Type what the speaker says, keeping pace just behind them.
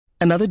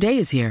Another day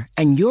is here,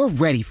 and you're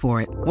ready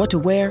for it. What to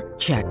wear?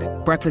 Check.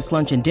 Breakfast,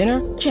 lunch, and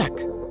dinner? Check.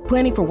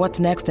 Planning for what's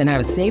next and how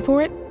to save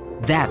for it?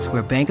 That's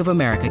where Bank of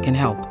America can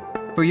help.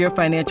 For your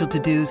financial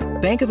to-dos,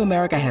 Bank of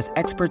America has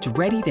experts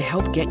ready to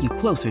help get you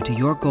closer to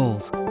your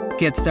goals.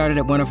 Get started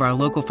at one of our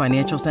local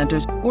financial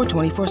centers or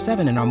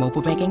 24/7 in our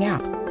mobile banking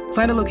app.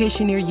 Find a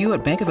location near you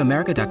at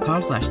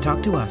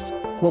bankofamerica.com/talktous.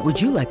 What would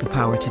you like the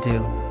power to do?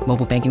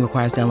 Mobile banking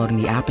requires downloading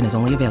the app and is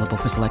only available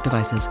for select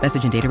devices.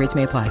 Message and data rates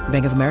may apply.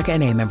 Bank of America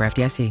N.A., member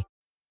FDIC.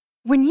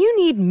 When you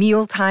need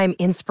mealtime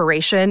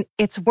inspiration,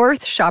 it's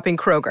worth shopping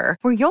Kroger,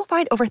 where you'll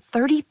find over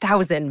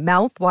 30,000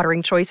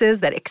 mouth-watering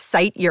choices that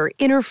excite your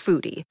inner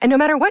foodie. And no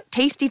matter what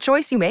tasty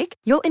choice you make,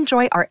 you'll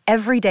enjoy our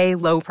everyday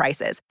low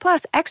prices,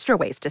 plus extra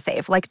ways to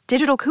save, like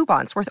digital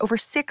coupons worth over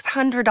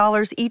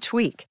 $600 each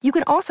week. You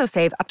can also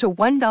save up to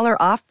 $1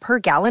 off per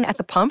gallon at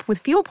the pump with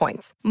fuel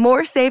points.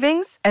 More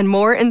savings and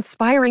more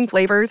inspiring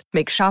flavors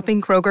make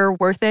shopping Kroger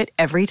worth it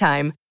every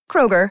time.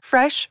 Kroger,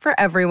 fresh for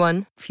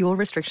everyone. Fuel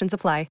restrictions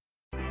apply.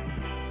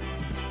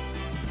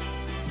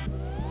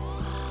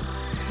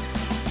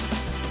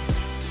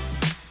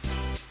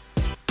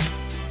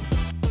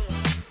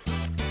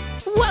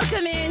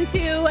 Welcome into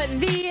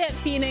the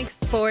Phoenix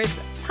Sports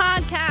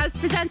Podcast,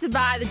 presented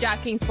by the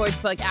DraftKings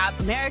Sportsbook app,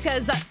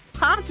 America's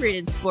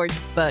top-rated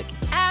sportsbook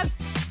app.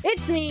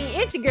 It's me,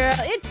 it's your girl,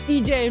 it's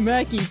DJ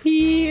Mackie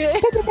P. And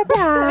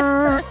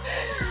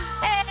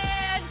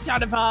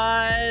Shauna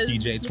Paz.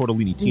 DJ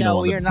Tortellini Tino. No,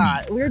 we are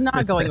not. We're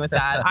not going with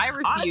that. I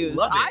refuse.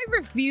 I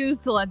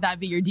refuse to let that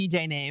be your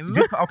DJ name.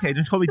 Just call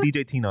me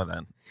DJ Tino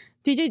then.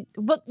 DJ,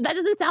 but that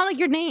doesn't sound like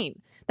your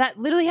name. That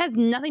literally has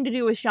nothing to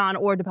do with Sean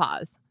or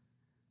DePaz.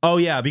 Oh,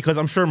 yeah, because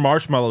I'm sure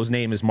Marshmallow's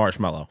name is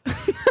Marshmallow.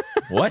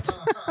 What?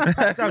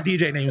 That's how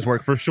DJ names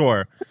work for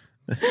sure.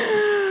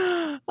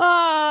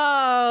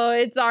 Oh,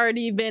 it's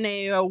already been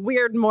a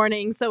weird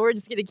morning, so we're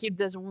just going to keep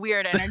this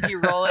weird energy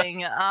rolling.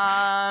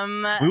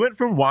 We went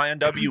from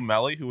YNW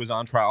Melly, who was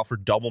on trial for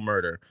double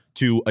murder,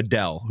 to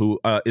Adele,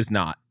 who is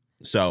not.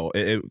 So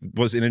it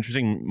was an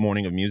interesting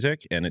morning of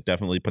music, and it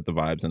definitely put the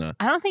vibes in a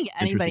I don't think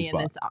anybody in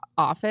this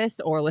office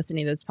or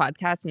listening to this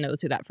podcast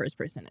knows who that first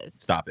person is.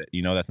 Stop it.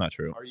 You know that's not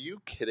true. Are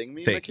you kidding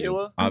me, Thank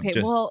Michaela? Okay,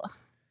 well,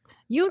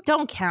 you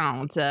don't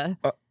count.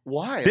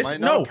 Why? Am I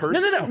not a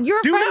person? No.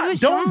 You're friends with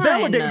Don't Sean.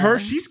 validate her.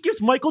 She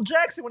skips Michael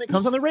Jackson when it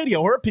comes on the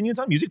radio. Her opinions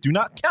on music do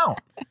not count.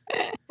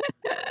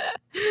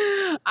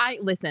 I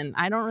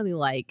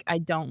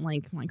don't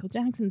like Michael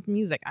Jackson's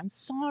music. I'm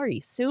sorry,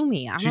 sue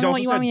me. I don't know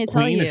what you want me to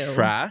tell Queen you. is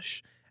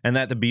trash and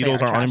that the They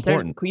Beatles are trash.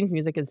 unimportant. Queen's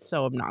music is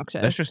so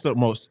obnoxious. That's just the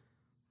most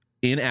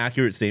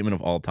inaccurate statement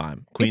of all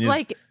time. It's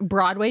like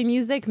Broadway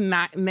music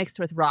mixed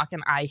with rock,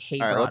 and I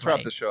hate All right, Broadway. let's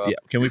wrap the show up. Yeah,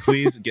 can we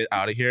please get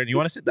out of here? And you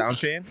want to sit down,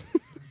 Shane?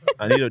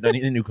 I need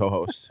a new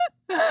co-host.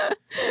 Let's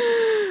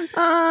talk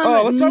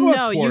about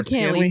no, sports, you can't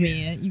can leave we?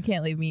 me. You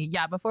can't leave me.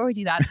 Yeah, before we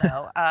do that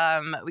though,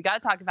 we got to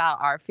talk about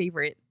our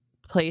favorite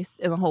place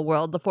in the whole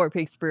world, the Four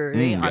Peaks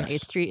Brewery on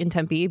 8th Street in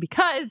Tempe,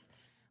 because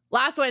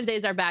last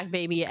Wednesdays are back,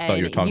 baby, and I thought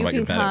you were talking about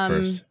your bet at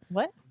first.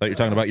 What? I thought you were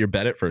talking about your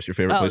bet at first, your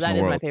favorite place in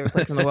the world. Oh, that is my favorite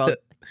place in the world.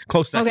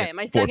 Close second. Okay,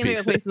 my Four second favorite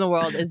Peaks. place in the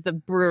world is the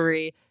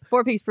brewery,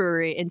 Four Peaks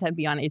Brewery in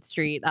Tempe on 8th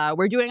Street.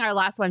 We're doing our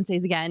last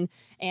Wednesdays again,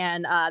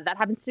 and that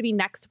happens to be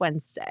next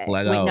Wednesday.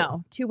 Let Wait, out.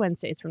 no, 2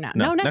 Wednesdays from now.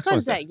 No, No, next next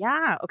Wednesday. Wednesday.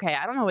 Yeah, okay.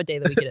 I don't know what day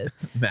of the week it is.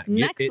 Matt, get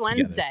Next it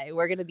Wednesday, together.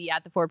 we're going to be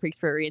at the Four Peaks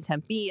Brewery in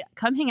Tempe.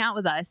 Come hang out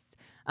with us.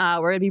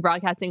 We're going to be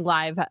broadcasting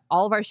live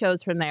all of our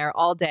shows from there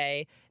all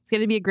day. It's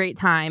going to be a great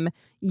time.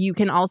 You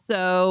can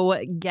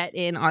also get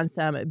in on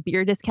some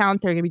beer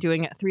discounts. They're going to be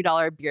doing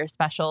 $3 beer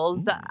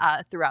specials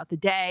throughout the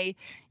day.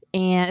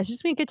 And it's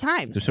just going to be a good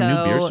time. There's some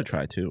new beers to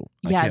try too.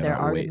 Yeah, there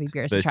are going to be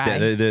beers to try.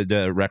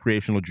 The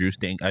recreational juice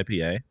dank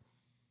IPA.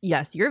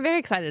 Yes, you're very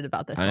excited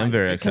about this I one. am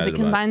very because excited it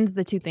about it. combines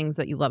the two things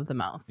that you love the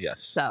most.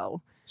 Yes.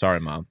 So, Sorry,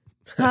 Mom.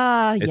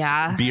 It's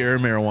yeah. beer,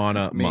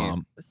 marijuana, Me.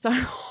 Mom. So,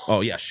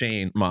 Oh yeah,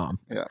 Shane, Mom.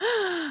 Yeah.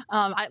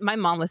 my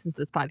mom listens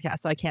to this podcast,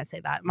 so I can't say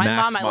that. My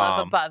Matt's mom, I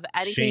love above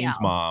anything Shane's else.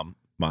 mom,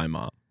 my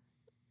mom.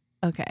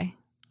 Okay.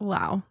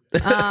 Wow.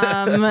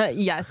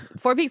 Yes.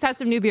 Four Peaks has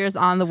some new beers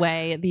on the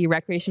way. The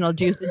recreational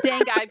juice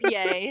dank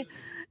IPA,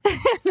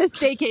 the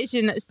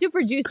staycation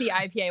super juicy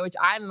IPA, which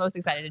I'm the most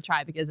excited to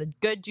try because a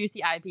good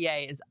juicy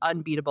IPA is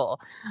unbeatable,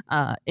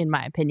 in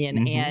my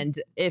opinion. Mhm. And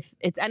if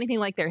it's anything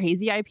like their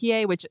hazy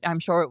IPA, which I'm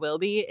sure it will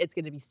be, it's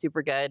going to be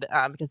super good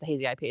because the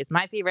hazy IPA is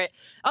my favorite.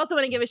 I also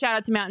want to give a shout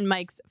out to Mountain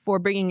Mike's for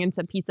bringing in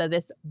some pizza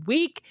this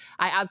week.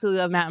 I absolutely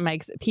love Mountain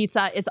Mike's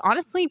pizza. It's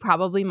honestly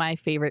probably my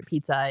favorite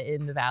pizza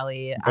in the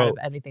Valley out of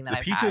anything that The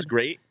I've pizza had. is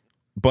great,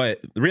 but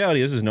the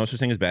reality is no such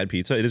thing as bad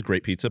pizza. It is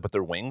great pizza, but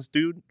their wings,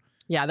 dude.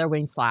 Yeah, their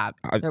wings slap.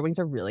 Their wings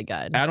are really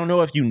good. I don't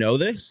know if you know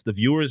this. The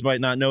viewers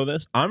might not know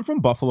this. I'm from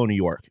Buffalo, New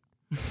York,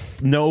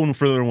 known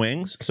for their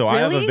wings. So I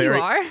have Really? a very,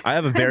 You are? I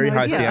have a very no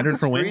high idea. standard The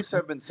for streets wings.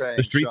 have been saying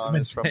The streets Sean have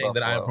been is from saying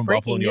that I am from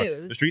Breaking Buffalo, New York.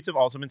 news. The streets have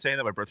also been saying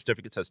that my birth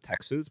certificate says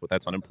Texas, but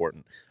that's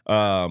unimportant.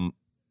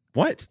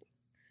 What?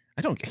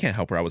 I can't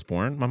help where I was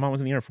born. My mom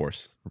was in the Air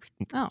Force.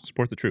 Oh.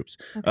 Support the troops.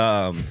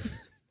 Okay.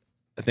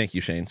 Thank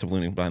you, Shane,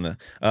 subliminating behind that.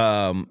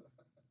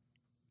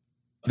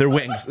 Their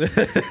wings.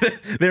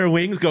 Their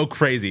wings go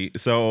crazy.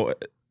 So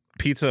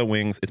pizza,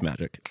 wings, it's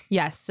magic.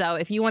 Yes. So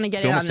if you want to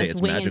get in on this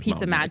wing and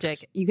pizza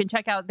magic, you can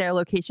check out their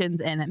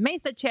locations in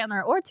Mesa,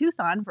 Chandler, or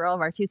Tucson for all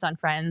of our Tucson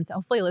friends.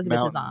 Hopefully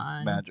Elizabeth is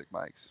on. Magic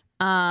Mike's.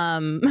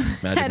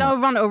 Head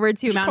over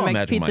to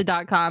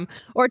mountainmikespizza.com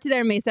or to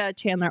their Mesa,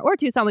 Chandler, or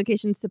Tucson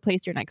locations to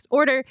place your next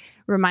order.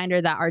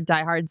 Reminder that our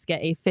diehards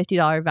get a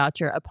 $50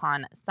 voucher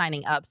upon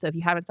signing up. So if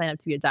you haven't signed up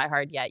to be a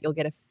diehard yet, you'll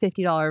get a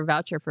 $50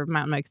 voucher for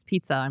Mountain Mike's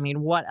Pizza. I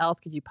mean, what else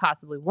could you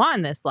possibly want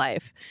in this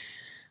life?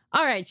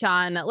 All right,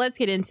 Sean, let's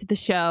get into the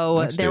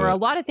show. There were a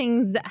lot of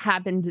things that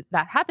happened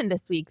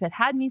this week that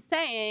had me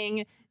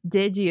saying,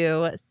 did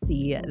you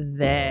see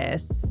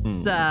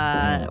this?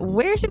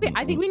 Where should we?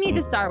 I think we need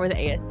to start with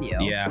ASU.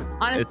 Yeah.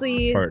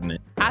 Honestly, it's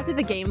pertinent. After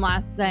the game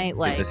last night,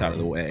 get this out of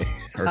the way.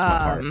 Hurts my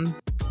heart.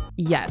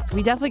 Yes,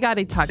 we definitely got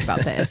to talk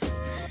about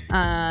this.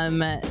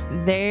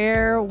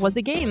 There was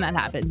a game that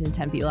happened in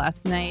Tempe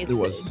last night. There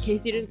was. In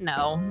case you didn't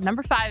know,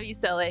 number 5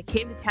 UCLA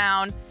came to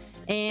town.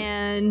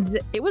 And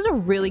it was a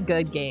really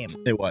good game.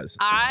 It was.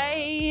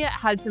 I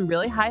had some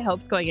really high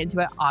hopes going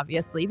into it,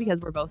 obviously, because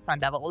we're both Sun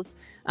Devils.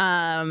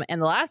 And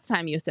the last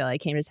time UCLA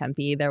came to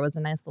Tempe, there was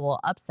a nice little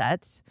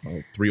upset.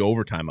 3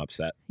 overtime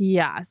upset.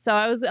 Yeah. So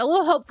I was a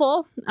little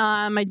hopeful.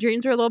 My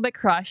dreams were a little bit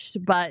crushed.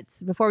 But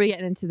before we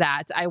get into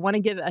that, I want to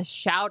give a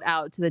shout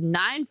out to the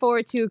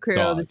 942 crew,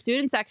 the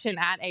student section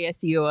at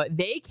ASU.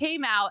 They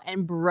came out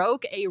and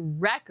broke a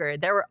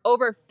record. There were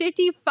over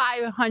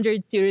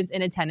 5,500 students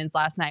in attendance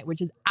last night,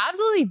 which is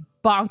absolutely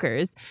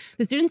bonkers.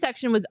 The student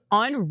section was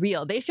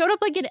unreal. They showed up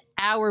like an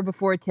hour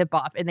before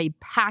tip-off and they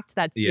packed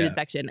that student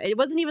section. It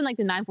wasn't even like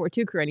the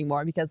 942 crew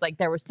anymore because like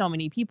there were so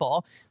many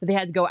people that they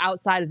had to go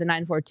outside of the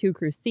 942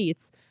 crew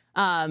seats.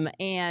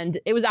 And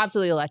it was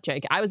absolutely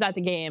electric. I was at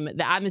the game.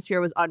 The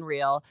atmosphere was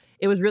unreal.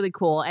 It was really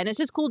cool. And it's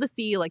just cool to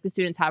see like the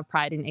students have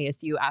pride in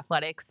ASU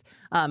athletics.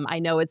 I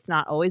know it's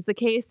not always the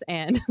case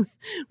and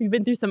we've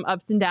been through some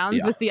ups and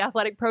downs with the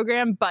athletic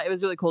program, but it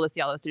was really cool to see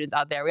all those students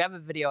out there. We have a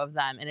video of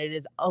them and it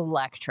is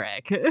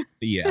electric.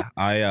 Yeah.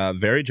 I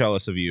very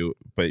jealous of you,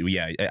 but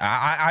yeah,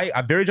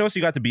 I'm very jealous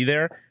you got to be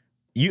there.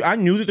 I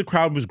knew that the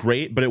crowd was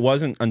great, but it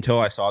wasn't until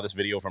I saw this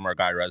video from our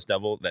guy Res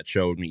Devil that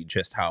showed me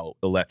just how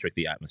electric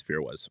the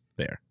atmosphere was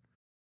there.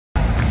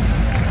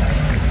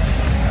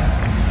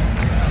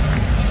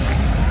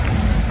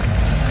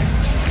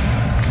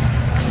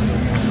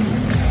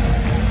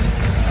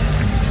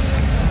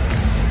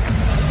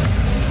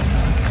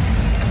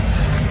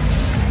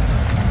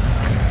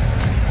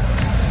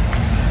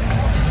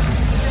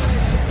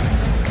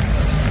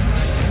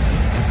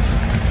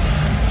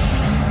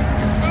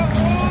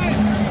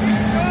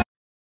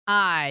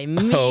 I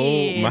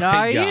mean,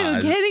 are you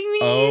kidding me?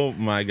 Oh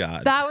my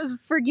God. That was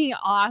freaking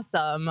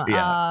awesome.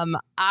 Yeah.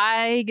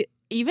 I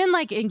even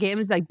like in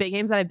games, like big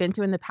games that I've been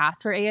to in the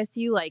past for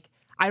ASU, like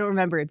I don't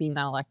remember it being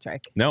that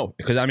electric. No,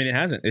 because I mean it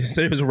hasn't.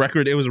 It was a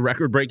record. It was a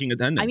record-breaking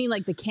attendance. I mean,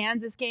 like the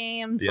Kansas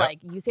games,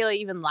 like UCLA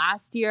even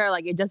last year,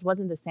 like it just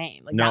wasn't the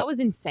same. Like that was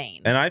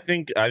insane. And I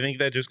think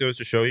that just goes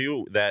to show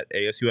you that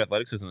ASU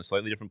athletics is in a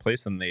slightly different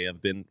place than they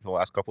have been for the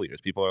last couple of years.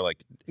 People are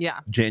like,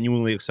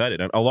 genuinely excited.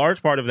 And a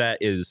large part of that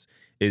is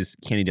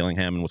Kenny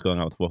Dillingham and what's going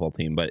on with the football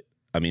team. But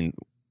I mean,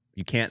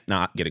 you can't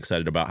not get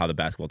excited about how the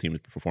basketball team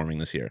is performing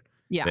this year.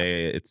 Yeah,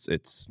 it's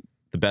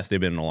the best they've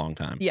been in a long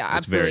time. Yeah,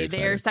 it's absolutely.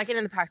 They're second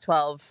in the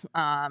Pac-12.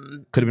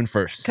 Could have been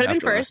first. Could have been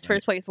first.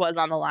 First place was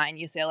on the line.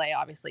 UCLA,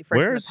 obviously,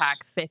 first in the Pac,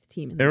 5th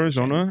team in the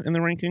Arizona nation. in the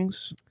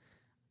rankings?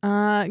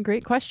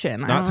 Great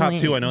question. Not top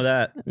 2, I know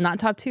that. Not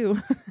top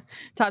 2.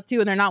 Top 2,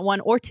 and they're not 1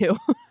 or 2.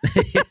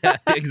 Yeah,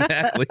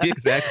 exactly.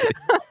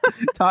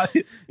 Top,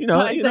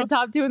 I said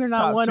top 2, and they're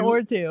not 1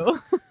 or 2.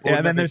 Yeah,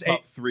 and then there's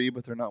top 3,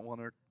 but they're not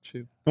 1 or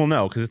 2. Well,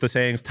 no, because it's the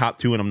saying's top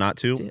 2 and I'm not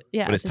 2.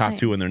 Yeah, but it's top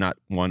 2 and they're not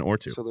 1 or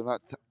 2. So they're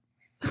not.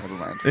 Never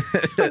mind.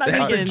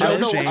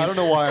 I don't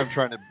know why I'm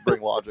trying to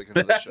bring logic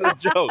into this show.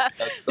 That's a joke.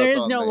 There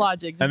is no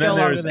logic. And then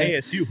there's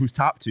ASU, who's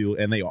top 2,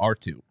 and they are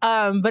 2.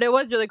 But it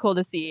was really cool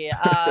to see.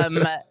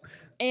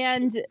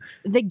 And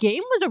the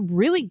game was a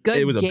really good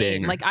game. It was a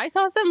banger. Like I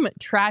saw some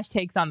trash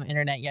takes on the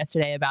internet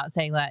yesterday about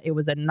saying that it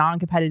was a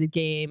non-competitive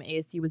game.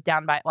 ASU was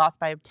lost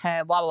by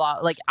 10, blah, blah,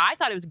 blah. Like I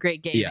thought it was a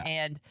great game. Yeah.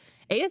 And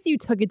ASU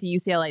took it to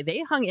UCLA.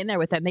 They hung in there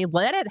with them. They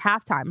led at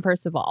halftime,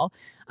 first of all.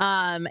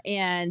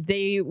 And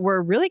they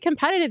were really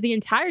competitive the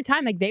entire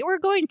time. Like they were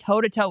going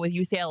toe-to-toe with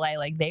UCLA.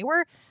 Like they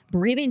were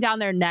breathing down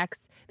their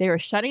necks. They were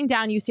shutting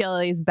down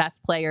UCLA's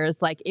best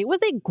players. Like it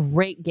was a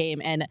great game.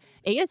 And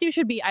ASU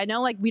should be, I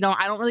know like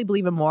I don't really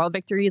believe in moral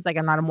victories. Like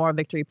I'm not a moral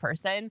victory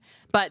person,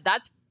 but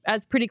that's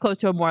as pretty close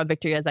to a moral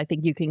victory as I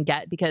think you can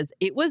get because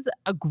it was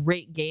a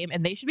great game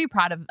and they should be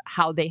proud of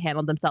how they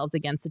handled themselves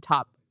against the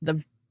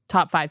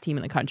top 5 team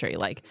in the country.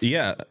 Like,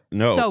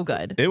 so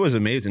good. It was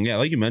amazing. Yeah,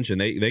 like you mentioned,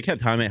 they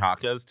kept Jaime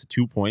Jaquez to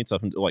 2 points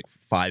up until like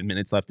 5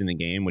 minutes left in the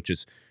game, which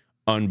is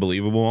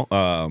unbelievable.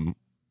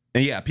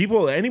 And yeah,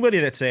 anybody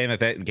that's saying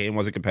that game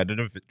wasn't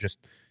competitive, just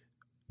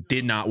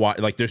did not watch.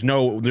 Like, there's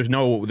no.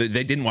 They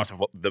didn't watch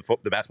the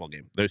basketball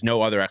game. There's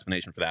no other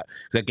explanation for that.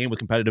 Because that game was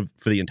competitive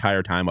for the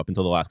entire time up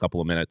until the last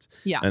couple of minutes.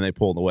 Yeah, and they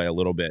pulled away a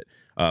little bit.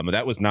 But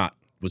that was not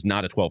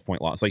a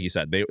 12-point loss. Like you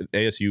said,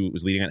 ASU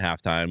was leading at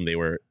halftime. They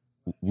were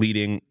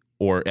leading,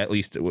 or at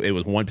least it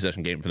was one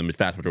possession game for the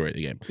vast majority of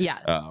the game.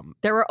 Yeah.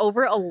 There were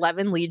over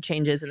 11 lead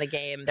changes in the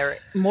game. There were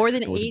more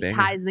than 8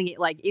 ties in the game.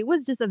 Like, it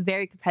was just a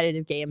very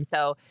competitive game.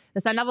 So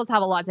the Sun Devils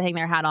have a lot to hang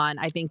their hat on.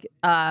 I think,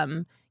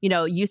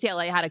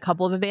 UCLA had a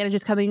couple of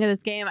advantages coming into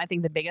this game. I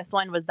think the biggest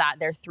one was that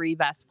their 3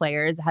 best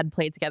players had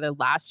played together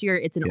last year.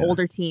 It's an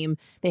older team.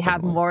 They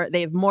have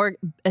more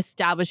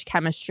established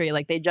chemistry.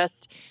 Like, they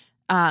just,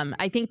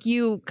 I think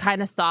you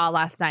kind of saw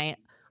last night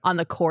on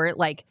the court,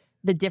 like,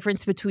 the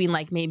difference between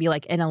like maybe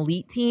like an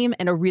elite team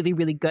and a really,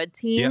 really good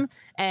team.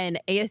 And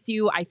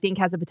ASU, I think,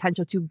 has a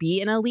potential to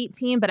be an elite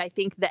team, but I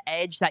think the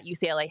edge that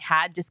UCLA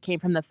had just came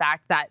from the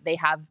fact that they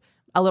have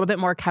a little bit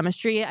more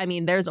chemistry. I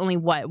mean, there's only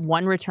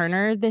one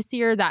returner this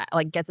year that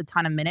like gets a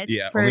ton of minutes.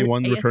 Yeah, for only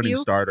one ASU. Returning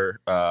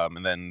starter,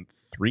 and then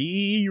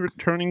 3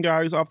 returning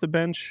guys off the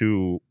bench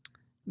who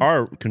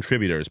are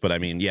contributors. But I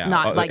mean,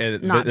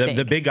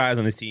 the big guys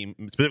on this team,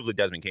 specifically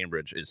Desmond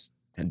Cambridge,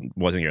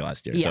 wasn't here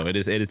last year. So it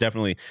is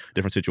definitely a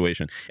different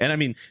situation. And I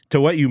mean,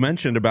 to what you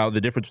mentioned about the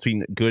difference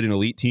between good and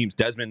elite teams,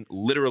 Desmond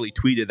literally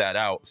tweeted that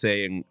out,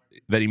 saying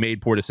that he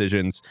made poor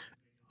decisions,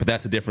 but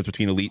that's the difference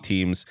between elite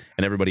teams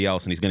and everybody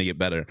else, and he's going to get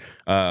better.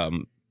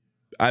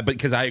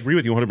 Because I agree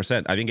with you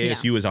 100%. I think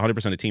ASU is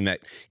 100% a team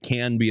that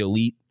can be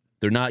elite.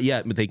 They're not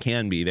yet, but they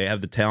can be. They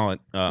have the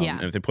talent.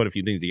 And if they put a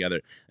few things together,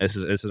 this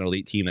is an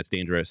elite team that's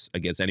dangerous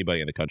against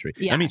anybody in the country.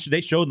 I mean,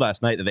 they showed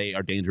last night that they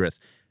are dangerous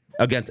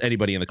against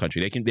anybody in the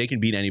country. They can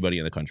beat anybody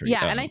in the country.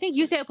 Yeah, and I think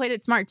UCLA played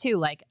it smart too.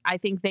 Like, I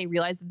think they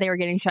realized that they were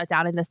getting shut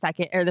down in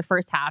the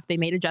first half. They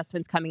made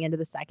adjustments coming into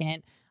the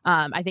second.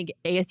 I think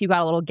ASU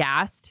got a little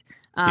gassed.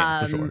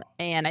 For sure.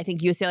 And I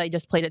think UCLA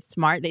just played it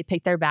smart. They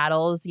picked their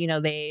battles.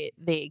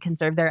 They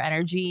conserved their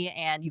energy,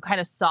 and you kind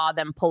of saw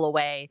them pull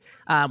away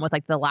with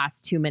like the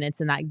last 2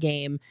 minutes in that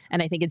game.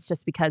 And I think it's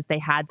just because they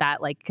had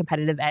that like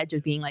competitive edge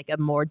of being like a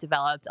more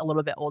developed, a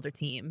little bit older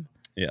team.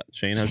 Yeah,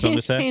 Shane has something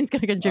to say. Shane's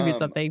going to contribute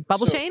something.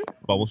 Bubble Shane?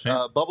 Bubble Shane?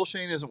 Bubble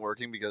Shane isn't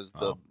working because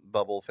the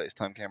Bubble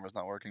FaceTime camera is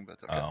not working, but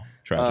it's okay. Oh,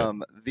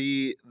 tragic.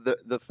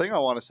 The thing I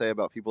want to say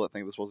about people that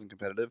think this wasn't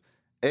competitive,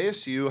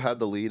 ASU had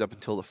the lead up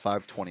until the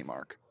 5:20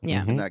 mark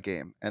in that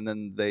game, and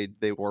then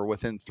they were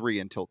within 3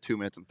 until 2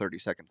 minutes and 30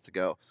 seconds to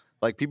go.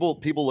 Like, people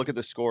look at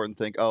the score and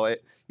think,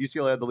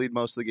 UCLA had the lead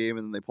most of the game,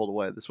 and then they pulled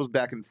away. This was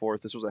back and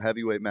forth. This was a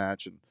heavyweight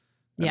match, and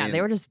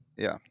they were just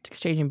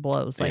exchanging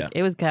blows. Like,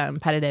 it was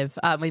competitive.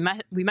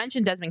 We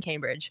mentioned Desmond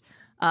Cambridge.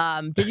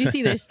 Did you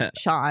see this,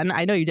 Sean?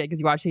 I know you did because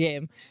you watched the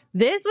game.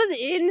 This was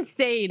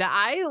insane.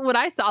 When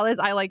I saw this,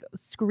 I like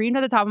screamed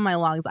at the top of my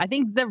lungs. I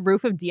think the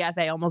roof of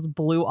DFA almost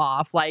blew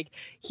off. Like,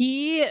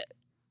 he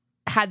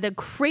had the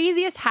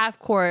craziest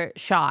half-court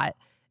shot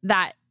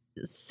that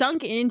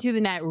sunk into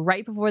the net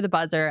right before the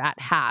buzzer at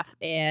half,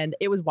 and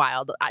it was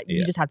wild.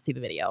 You just have to see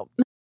the video.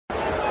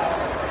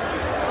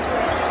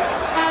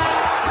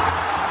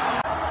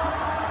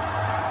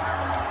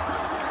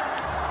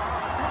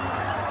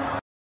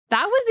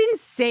 That was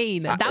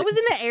insane. That was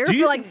in the air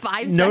for like 5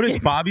 seconds. Notice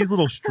Bobby's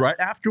little strut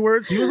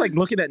afterwards? He was like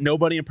looking at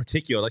nobody in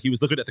particular. Like, he was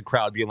looking at the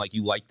crowd being like,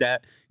 you like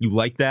that? You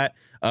like that?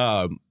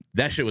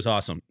 That shit was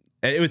awesome.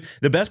 And it was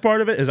the best part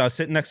of it is I was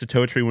sitting next to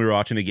Totri when we were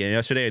watching the game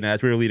yesterday, and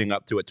as we were leading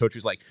up to it,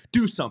 Totri's like,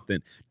 do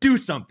something.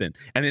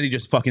 And then he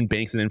just fucking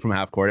banks it in from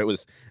half court. It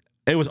was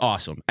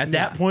awesome. At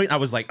that point, I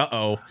was like,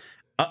 uh-oh,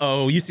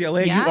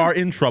 UCLA, you are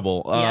in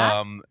trouble.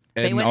 And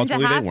they went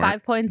into half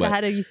 5 points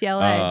ahead of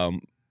UCLA.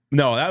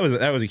 No,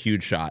 that was a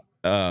huge shot.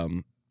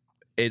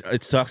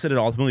 It sucks that it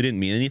ultimately didn't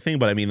mean anything,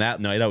 but I mean, that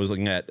night I was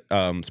looking at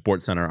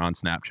SportsCenter on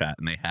Snapchat,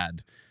 and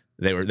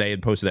they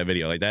had posted that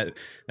video. Like, that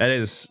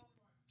is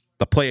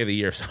the play of the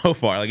year so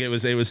far. Like, it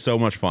was so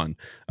much fun.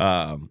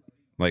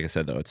 Like I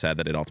said, though, it's sad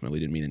that it ultimately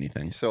didn't mean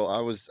anything. So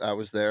I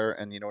was there,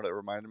 and you know what it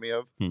reminded me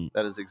of?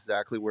 That is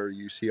exactly where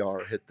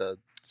UCR hit the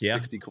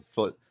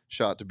 60-foot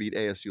shot to beat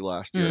ASU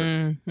last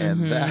year,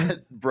 and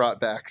that brought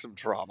back some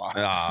trauma.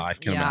 I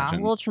can imagine.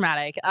 A little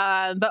traumatic.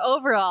 But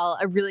overall,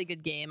 a really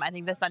good game. I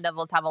think the Sun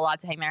Devils have a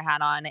lot to hang their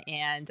hat on,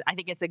 and I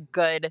think it's a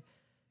good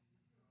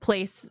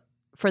place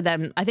for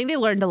them. I think they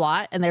learned a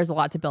lot, and there's a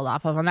lot to build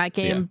off of on that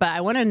game. Yeah. But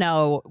I want to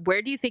know,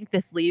 where do you think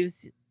this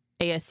leaves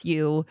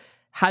ASU?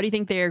 How do you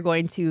think they're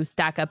going to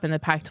stack up in the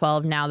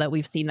Pac-12 now that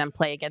we've seen them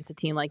play against a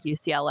team like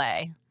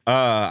UCLA?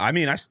 I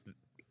mean,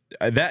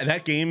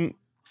 that game,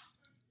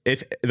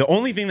 if the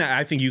only thing that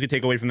I think you could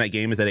take away from that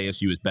game is that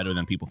ASU is better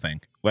than people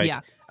think. Like,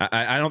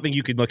 I don't think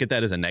you could look at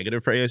that as a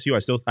negative for ASU.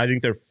 I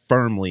think they're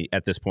firmly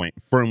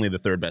the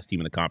third best team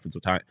in the conference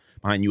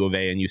behind U of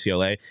A and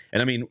UCLA. And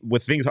I mean,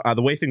 with things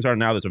the way things are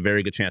now, there's a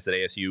very good chance that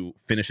ASU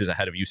finishes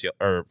ahead of UCLA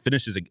or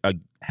finishes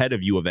ahead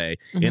of U of A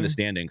in the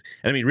standings.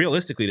 And I mean,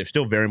 realistically, they're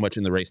still very much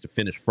in the race to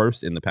finish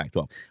first in the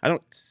Pac-12. I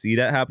don't see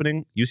that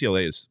happening.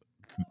 UCLA is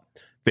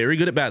very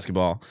good at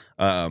basketball.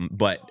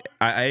 But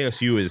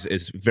ASU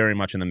is very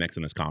much in the mix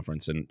in this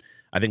conference. And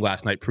I think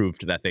last night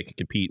proved that they could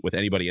compete with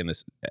anybody in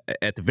this,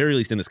 at the very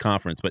least in this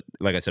conference. But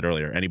like I said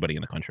earlier, anybody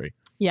in the country.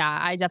 Yeah,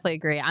 I definitely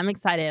agree. I'm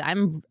excited.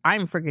 I'm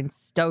freaking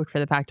stoked for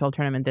the Pac-12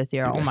 tournament this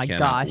year. Oh my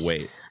gosh.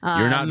 Wait.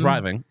 You're not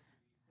driving.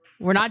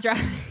 We're not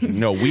driving.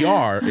 No, we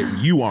are.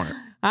 You aren't.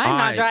 I'm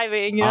not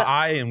driving.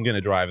 I am going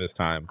to drive this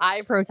time.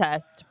 I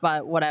protest,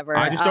 but whatever.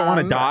 I just don't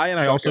want to die, and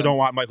I also don't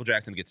want Michael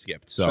Jackson to get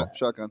skipped. So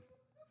shotgun.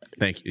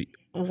 Thank you.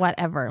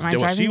 Whatever. My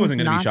driving is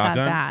not that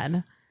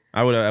bad.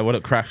 I would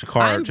have crashed the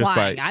car. I'm just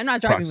flying. by I'm not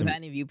driving with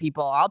any of you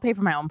people. I'll pay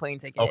for my own plane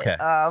ticket. Okay.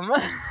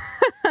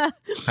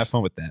 Have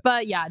fun with that.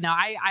 But yeah, no,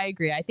 I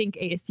agree. I think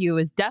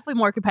ASU is definitely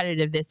more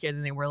competitive this year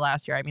than they were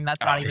last year. I mean,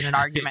 that's not even an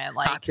argument.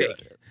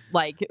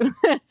 Like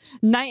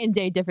night and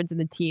day difference in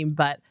the team.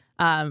 But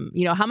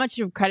how much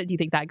of credit do you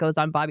think that goes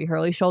on Bobby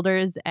Hurley's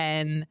shoulders?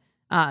 And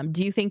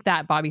do you think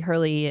that Bobby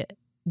Hurley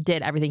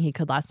did everything he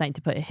could last night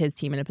to put his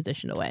team in a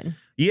position to win?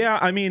 Yeah,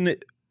 I mean,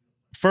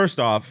 first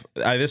off,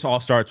 this all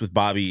starts with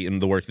Bobby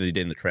and the work that he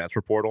did in the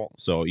transfer portal.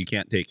 So you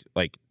can't take,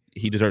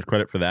 he deserves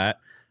credit for that.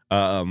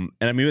 And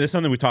I mean, it's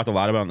something we talked a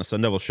lot about on the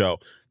Sun Devil show.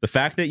 The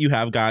fact that you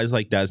have guys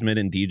like Desmond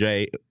and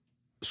DJ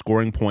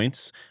scoring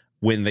points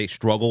when they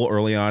struggle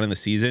early on in the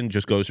season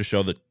just goes to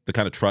show the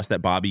kind of trust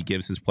that Bobby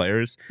gives his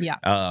players. Yeah.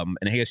 And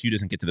ASU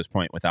doesn't get to this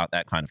point without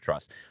that kind of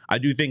trust. I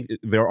do think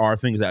there are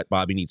things that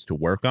Bobby needs to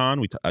work on.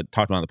 We talked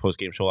about on the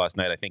post-game show last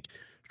night. I think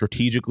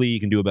strategically he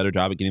can do a better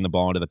job at getting the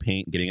ball into the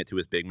paint, getting it to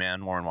his big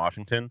man, Warren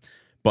Washington.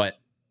 But,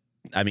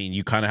 I mean,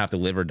 you kind of have to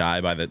live or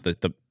die by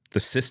the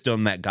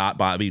system that got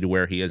Bobby to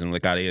where he is and that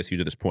got ASU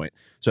to this point.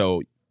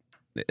 So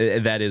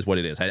that is what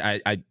it is.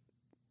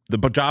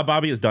 The job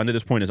Bobby has done to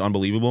this point is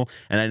unbelievable.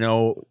 And I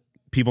know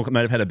people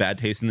might have had a bad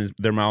taste in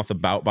their mouth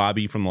about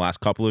Bobby from the last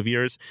couple of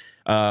years.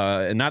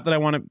 And not that I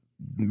want to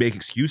make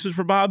excuses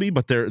for Bobby,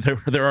 but there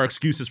are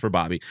excuses for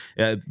Bobby.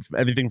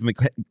 Everything from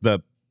the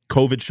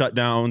COVID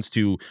shutdowns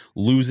to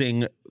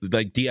losing,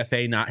 like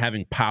DFA not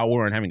having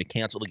power and having to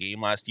cancel the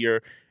game last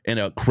year in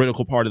a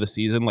critical part of the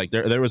season. Like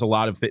there was a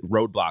lot of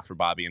roadblocks for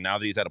Bobby, and now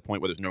that he's at a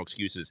point where there's no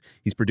excuses,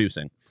 he's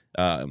producing.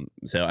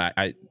 So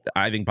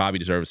I think Bobby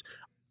deserves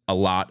a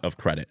lot of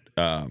credit.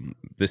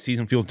 This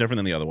season feels different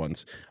than the other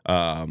ones.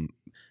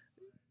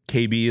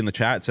 KB in the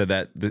chat said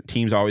that the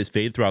teams always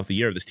fade throughout the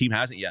year. This team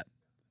hasn't yet,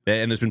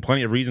 and there's been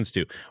plenty of reasons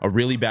to. A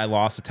really bad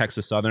loss to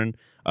Texas Southern,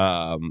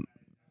 as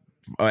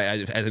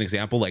an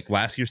example, like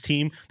last year's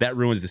team, that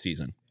ruins the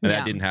season, and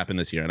that didn't happen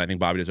this year. And I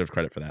think Bobby deserves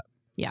credit for that.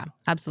 Yeah,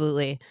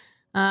 absolutely.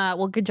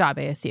 Well, good job,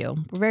 ASU.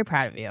 We're very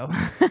proud of you.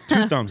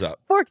 2 thumbs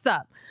up. Forks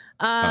up.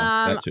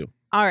 That too.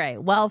 All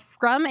right. Well,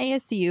 from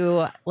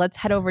ASU, let's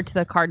head over to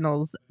the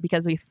Cardinals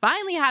because we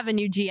finally have a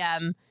new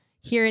GM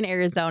here in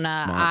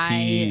Arizona.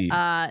 Monty.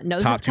 I know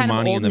this Top is kind 2 of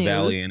Monty old in the news.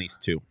 Valley, and he's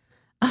 2.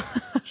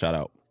 Shout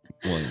out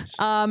Williams.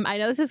 I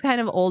know this is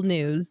kind of old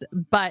news,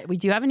 but we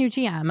do have a new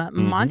GM.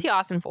 Mm-hmm. Monty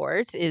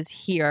Austinfort is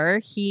here.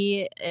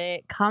 He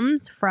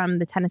comes from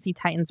the Tennessee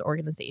Titans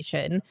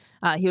organization.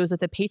 He was with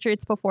the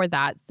Patriots before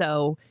that,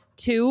 so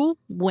 2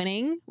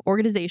 winning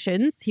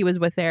organizations. He was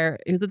with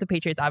the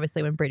Patriots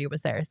obviously when Brady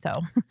was there. So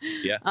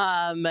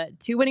yeah.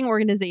 2 winning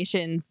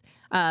organizations.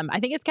 I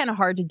think it's kind of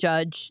hard to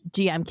judge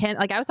GM.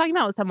 I was talking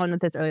about with someone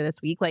with this earlier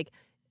this week. Like,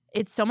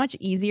 it's so much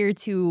easier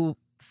to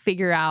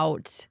figure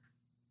out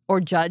or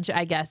judge,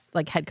 I guess,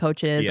 like head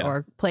coaches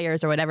or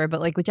players or whatever.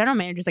 But like with general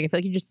managers, like I feel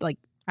like you just like,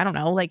 I don't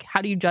know, like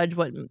how do you judge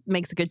what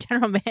makes a good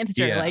general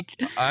manager? Yeah.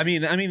 Like, I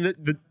mean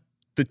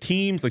the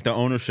teams, like the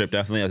ownership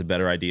definitely has a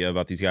better idea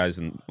about these guys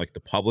than like the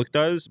public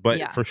does.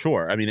 But for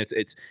sure, I mean,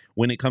 it's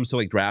when it comes to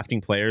like drafting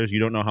players, you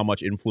don't know how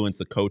much influence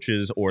the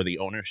coaches or the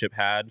ownership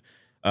had.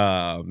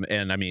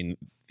 And I mean,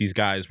 these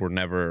guys were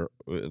never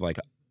like,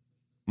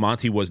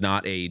 Monty was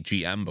not a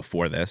GM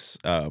before this.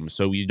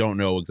 So you don't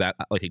know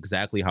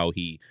exactly how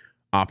he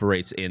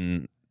operates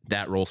in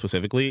that role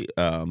specifically.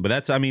 But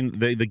that's, I mean,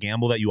 the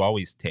gamble that you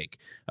always take.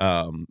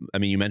 I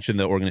mean, you mentioned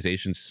the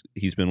organizations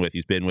he's been with.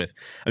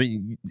 I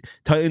mean,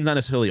 Titans not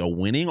necessarily a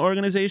winning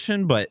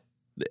organization, but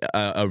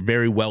a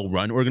very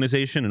well-run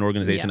organization, an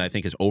organization that I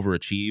think has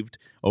overachieved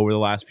over the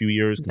last few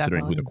years,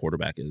 considering who the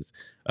quarterback is.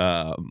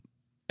 And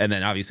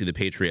then obviously the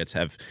Patriots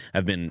have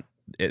been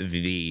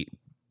the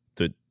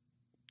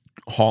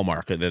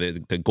hallmark,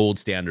 the gold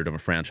standard of a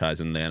franchise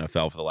in the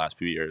NFL for the last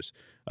few years.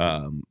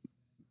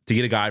 To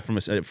get a guy from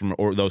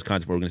those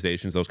kinds of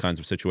organizations, those kinds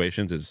of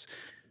situations is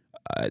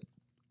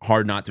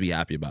hard not to be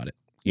happy about it.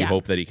 You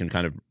hope that he can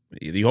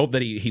you hope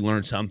that he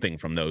learned something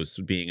from those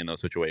being in those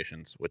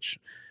situations, which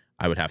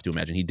I would have to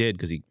imagine he did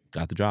because he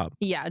got the job.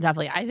 Yeah,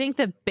 definitely. I think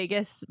the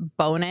biggest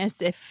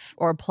bonus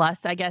or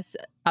plus, I guess,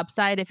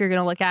 upside, if you're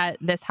going to look at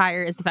this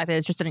hire, is the fact that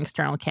it's just an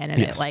external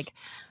candidate. Yes. Like,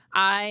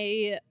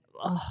 I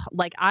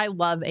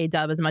love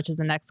A-Dub as much as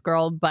the next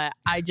girl, but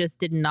I just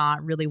did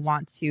not really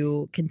want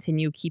to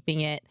continue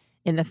keeping it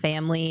in the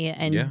family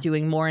and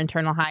doing more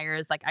internal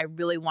hires. Like, I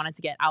really wanted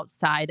to get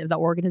outside of the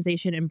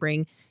organization and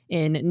bring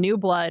in new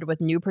blood with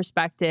new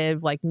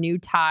perspective, like new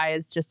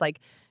ties, just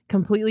like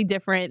completely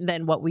different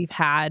than what we've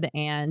had.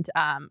 And,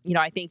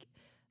 I think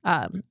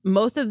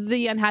Most of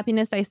the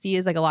unhappiness I see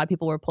is like a lot of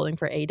people were pulling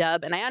for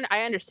A-Dub, and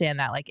I understand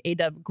that. Like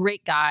A-Dub,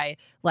 great guy,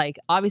 like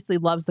obviously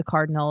loves the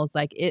Cardinals,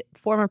 like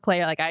former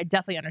player, like I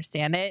definitely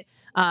understand it.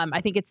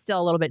 I think it's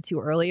still a little bit too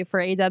early for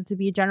A-Dub to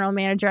be a general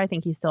manager. I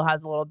think he still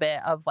has a little bit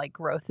of like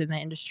growth in the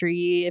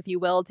industry, if you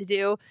will, to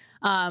do.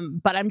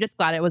 But I'm just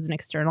glad it was an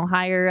external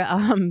hire.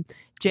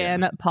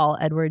 Jan Paul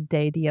Edward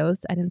de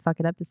Dios. I didn't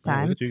fuck it up this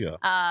time. Look at you go.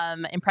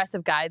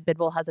 Impressive guy.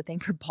 Bidwell has a thing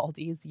for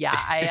baldies. Yeah,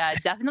 I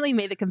definitely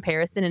made the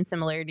comparison and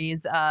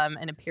similarities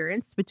in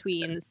appearance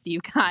between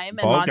Steve Keim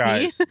and Bald Monty.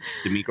 Guys.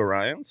 DeMeco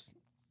Ryans,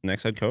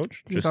 next head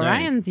coach. DeMeco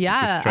Ryans,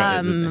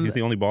 yeah. He's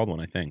the only bald one,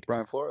 I think.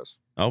 Brian Flores.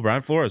 Oh,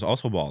 Brian Flores,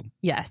 also bald.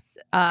 Yes.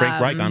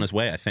 Frank Reich on his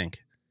way, I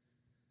think.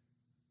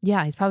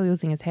 Yeah, he's probably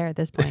losing his hair at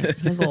this point.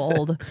 He's a little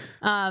old.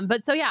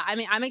 But so, yeah, I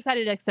mean, I'm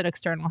excited it's an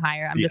external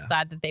hire. I'm just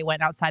glad that they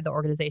went outside the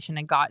organization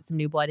and got some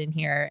new blood in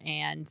here.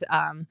 And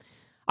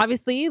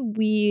obviously,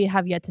 we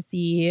have yet to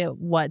see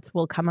what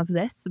will come of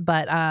this.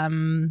 But I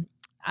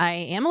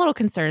am a little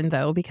concerned,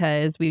 though,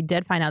 because we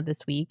did find out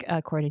this week,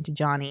 according to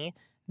Johnny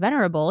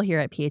Venerable here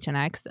at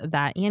PHNX,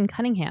 that Ian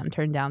Cunningham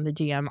turned down the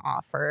GM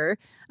offer.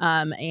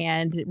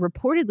 And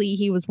reportedly,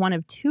 he was one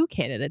of 2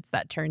 candidates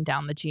that turned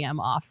down the GM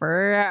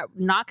offer.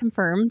 Not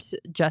confirmed,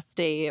 just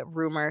a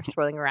rumor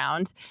swirling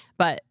around,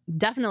 but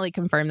definitely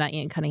confirmed that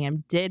Ian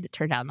Cunningham did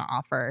turn down the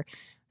offer.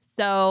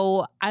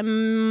 So I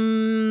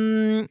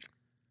don't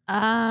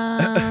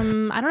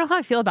know how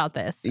I feel about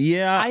this.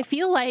 Yeah. I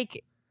feel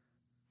like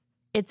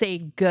it's a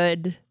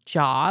good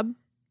job.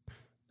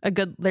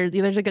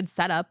 There's a good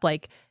setup.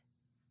 Like,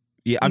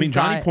 yeah, I mean,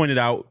 Johnny pointed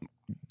out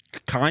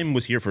Keim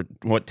was here for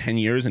 10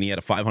 years and he had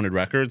a 500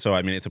 record. So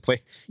I mean, it's a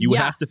play. You would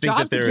have to think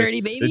that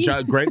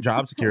there's great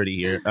job security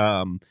here.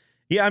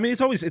 Yeah, I mean,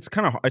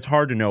 it's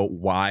hard to know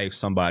why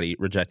somebody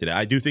rejected it.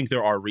 I do think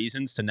there are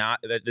reasons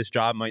that this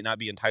job might not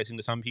be enticing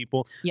to some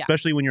people,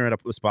 especially when you're at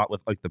a spot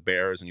with like the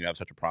Bears and you have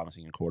such a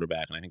promising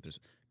quarterback. And I think there's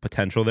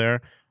potential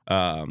there.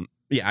 Yeah,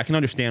 I can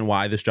understand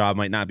why this job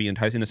might not be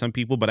enticing to some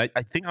people, but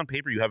I think on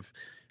paper you have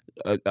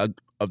a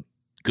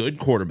good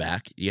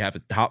quarterback. You have a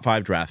top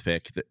 5 draft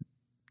pick.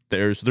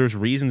 There's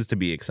reasons to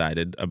be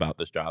excited about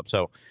this job.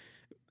 So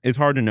it's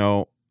hard to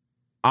know.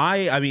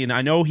 I mean,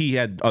 I know he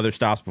had other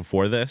stops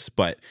before this,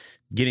 but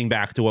getting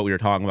back to what we were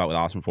talking about with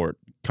Austin Fort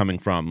coming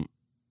from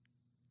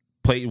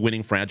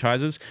winning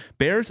franchises,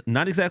 Bears,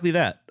 not exactly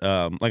that.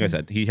 Like I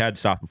said, he had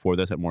stops before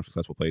this at more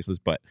successful places,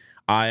 but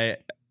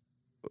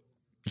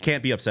you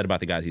can't be upset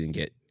about the guys you didn't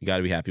get. You got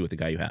to be happy with the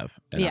guy you have.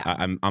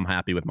 And I'm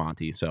happy with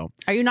Monty. So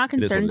are you not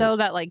concerned though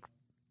that like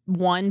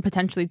one,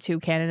 potentially 2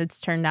 candidates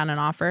turned down an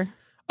offer?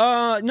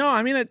 No,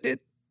 I mean it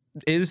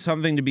is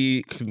something to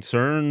be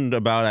concerned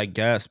about, I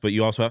guess, but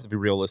you also have to be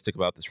realistic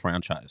about this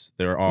franchise.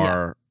 There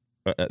are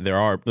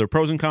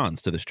pros and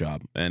cons to this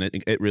job, and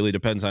it really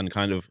depends on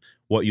kind of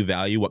what you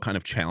value, what kind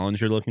of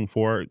challenge you're looking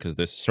for, because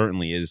this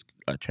certainly is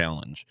a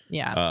challenge.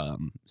 Yeah.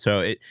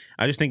 So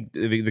I just think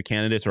the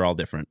candidates are all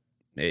different.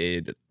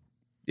 Like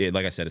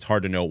I said, it's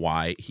hard to know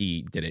why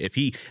he did it. If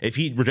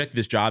he rejected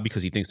this job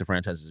because he thinks the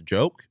franchise is a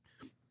joke,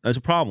 that's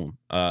a problem.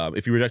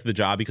 If he rejected the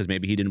job because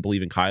maybe he didn't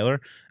believe in Kyler,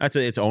 that's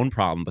its own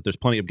problem. But there's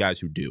plenty of guys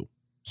who do.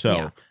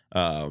 So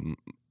you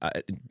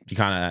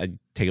kind of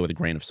take it with a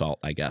grain of salt,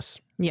 I guess.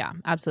 Yeah,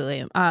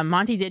 absolutely.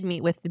 Monty did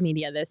meet with the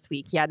media this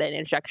week. He had an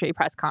introductory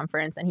press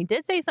conference, and he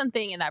did say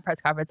something in that press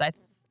conference I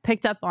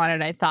picked up on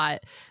it. I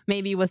thought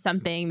maybe was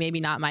something, maybe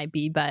not, might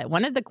be. But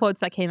one of the quotes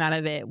that came out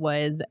of it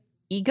was,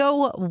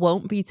 "Ego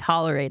won't be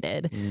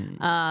tolerated."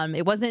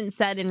 It wasn't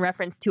said in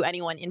reference to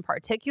anyone in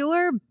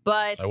particular,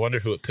 but I wonder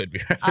who it could be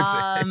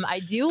referencing.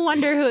 I do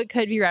wonder who it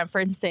could be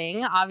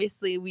referencing.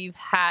 Obviously, we've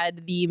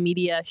had the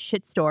media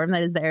shitstorm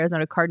that is the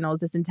Arizona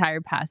Cardinals this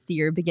entire past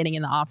year, beginning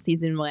in the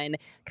offseason when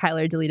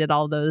Kyler deleted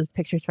all those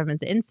pictures from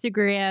his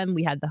Instagram.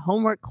 We had the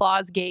homework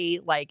clause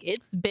gate. Like,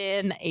 it's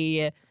been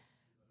a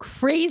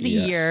crazy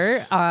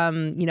year.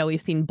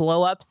 We've seen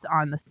blow-ups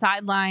on the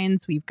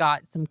sidelines. We've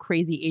got some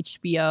crazy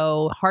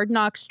HBO Hard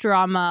Knocks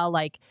drama.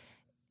 Like,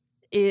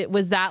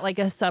 was that like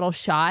a subtle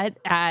shot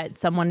at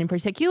someone in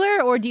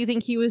particular, or do you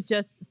think he was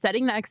just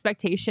setting the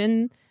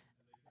expectation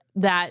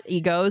that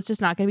ego is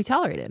just not going to be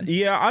tolerated?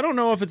 Yeah, I don't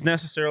know if it's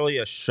necessarily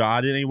a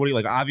shot at anybody.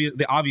 Like,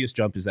 the obvious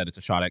jump is that it's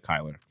a shot at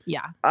Kyler.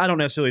 Yeah, I don't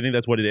necessarily think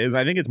that's what it is.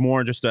 I think it's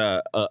more just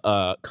a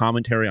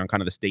commentary on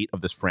kind of the state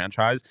of this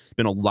franchise. There's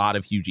been a lot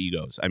of huge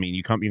egos. I mean,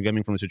 you're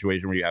coming from a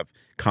situation where you have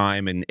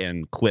Keim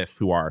and Cliff,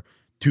 who are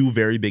 2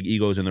 very big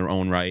egos in their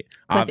own right.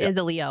 Cliff is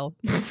a Leo.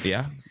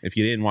 Yeah, if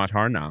you didn't watch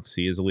Hard Knocks,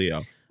 he is a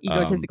Leo.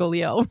 Egotistical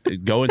Leo.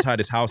 Go inside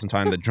his house and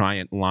find the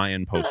giant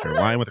lion poster,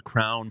 lion with a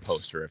crown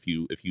poster. If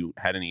you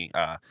had any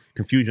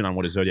confusion on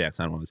what his zodiac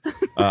sign was,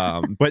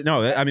 but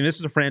no, I mean, this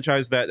is a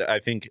franchise that I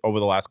think over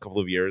the last couple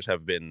of years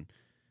have they've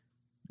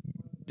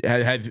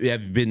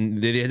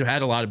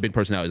had a lot of big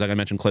personalities. Like I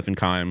mentioned, Cliff and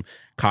Keim,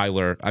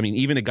 Kyler. I mean,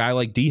 even a guy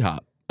like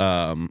D-Hop.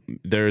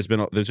 There's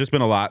just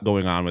been a lot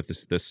going on with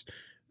this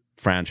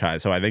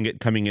franchise. So I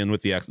think coming in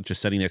with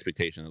just setting the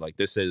expectation, like,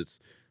 this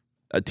is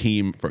a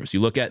team first. You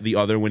look at the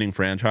other winning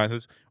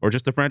franchises, or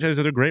just the franchises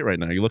that are great right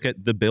now. You look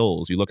at the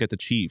Bills, you look at the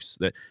Chiefs,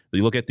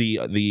 you look at the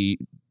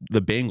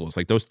Bengals,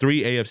 like those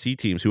 3 AFC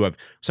teams who have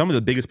some of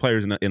the biggest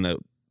players in the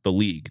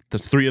league. The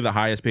 3 of the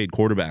highest paid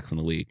quarterbacks in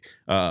the league.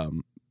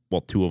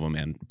 Well, 2 of them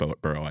and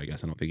Burrow, I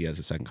guess. I don't think he has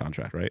a second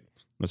contract, right?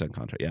 No second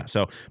contract, yeah.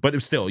 So, but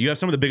still, you have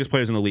some of the biggest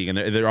players in the league, and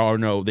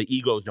the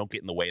egos don't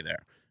get in the way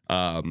there.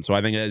 So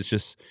I think it's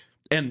just,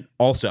 and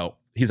also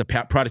he's a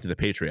product of the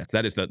Patriots.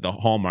 That is the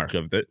hallmark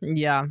of the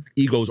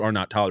egos are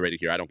not tolerated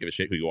here. I don't give a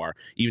shit who you are,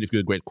 even if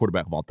you're the great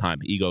quarterback of all time.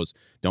 The egos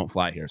don't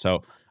fly here.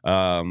 So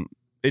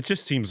it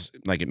just seems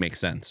like it makes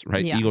sense,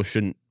 right? Yeah. Egos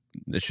shouldn't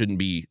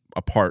be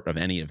a part of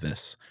any of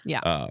this.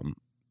 Yeah.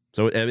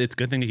 So it's a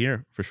good thing to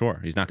hear, for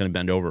sure. He's not going to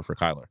bend over for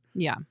Kyler.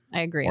 Yeah, I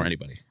agree. Or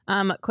anybody.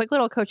 Quick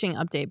little coaching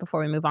update before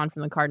we move on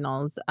from the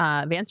Cardinals.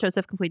 Vance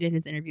Joseph completed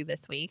his interview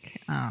this week.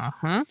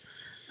 Clean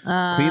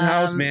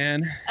house,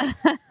 man.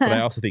 But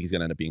I also think he's going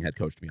to end up being head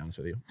coach, to be honest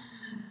with you.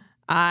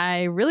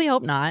 I really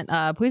hope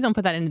not. Please don't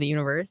put that into the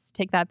universe.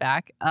 Take that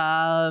back.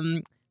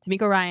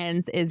 DeMeco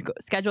Ryans is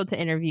scheduled to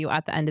interview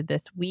at the end of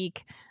this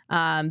week.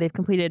 They've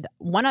completed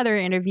one other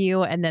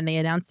interview, and then they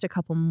announced a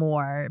couple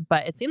more.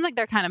 But it seems like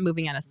they're kind of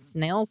moving at a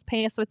snail's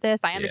pace with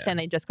this. I understand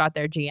they just got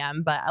their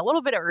GM, but a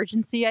little bit of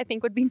urgency, I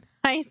think, would be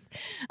nice.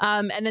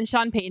 And then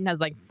Sean Payton has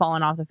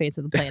fallen off the face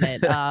of the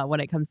planet when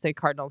it comes to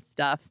Cardinals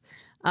stuff.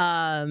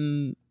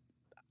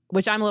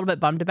 Which I'm a little bit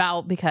bummed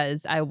about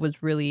because I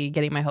was really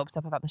getting my hopes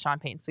up about the Sean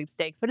Payton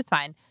sweepstakes, but it's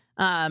fine.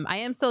 I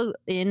am still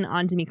in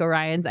on DeMeco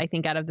Ryans. I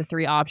think out of the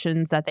 3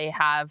 options that they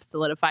have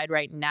solidified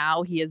right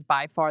now, he is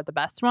by far the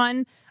best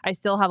one. I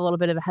still have a little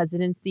bit of a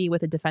hesitancy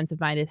with a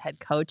defensive-minded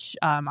head coach.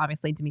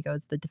 Obviously, DeMeco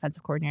is the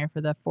defensive coordinator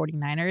for the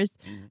 49ers.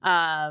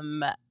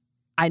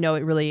 I know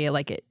it really,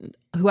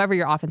 whoever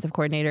your offensive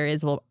coordinator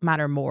is will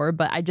matter more,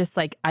 but I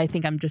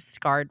think I'm just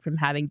scarred from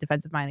having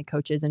defensive-minded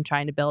coaches and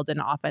trying to build an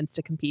offense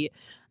to compete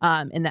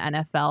in the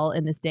NFL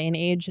in this day and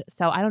age.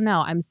 So I don't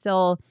know. I'm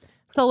still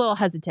a little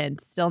hesitant,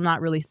 still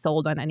not really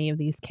sold on any of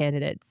these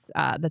candidates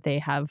that they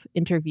have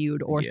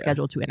interviewed or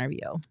scheduled to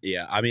interview.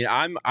 Yeah, I mean,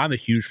 I'm a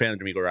huge fan of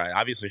DeMeco Ryans.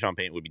 Obviously, Sean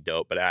Payton would be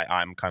dope, but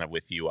I'm kind of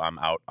with you. I'm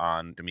out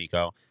on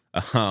DeMeco.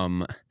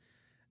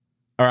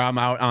 Or I'm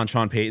out on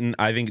Sean Payton.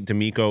 I think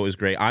DeMeco is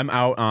great. I'm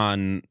out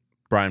on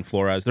Brian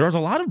Flores. There was a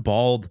lot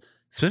of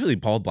specifically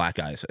bald black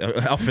guys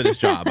out for this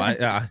job.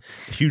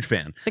 Huge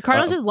fan. The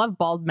Cardinals just love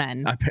bald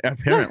men.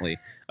 Apparently.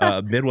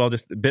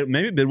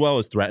 Maybe Bidwell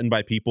is threatened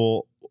by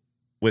people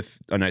with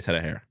a nice head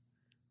of hair.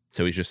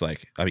 So he's just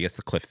like, I guess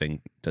the Cliff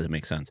thing doesn't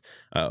make sense.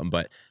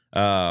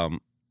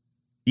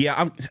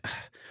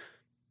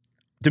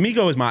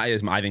 DeMeco is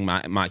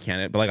my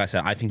candidate, but like I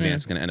said, I think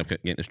Vance is going to end up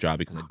getting this job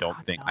because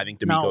I think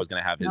DeMeco is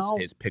going to have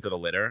his pick of the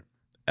litter,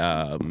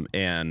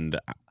 and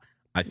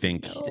I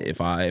think if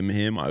I'm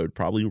him, I would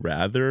probably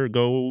rather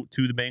go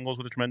to the Bengals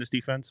with a tremendous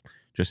defense.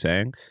 Just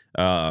saying.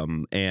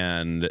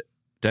 And did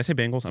I say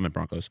Bengals? I meant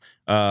Broncos.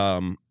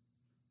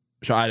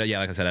 So like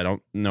I said, I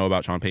don't know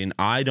about Sean Payton.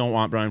 I don't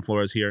want Brian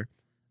Flores here.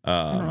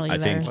 I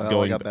think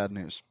I got bad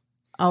news.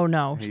 Oh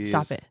no!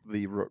 Stop it.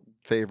 The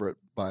favorite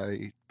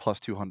by plus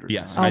 200.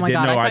 Yes. Oh my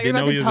god! I thought you were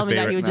about to tell me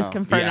that he would just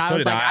confirm. I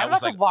was like, I'm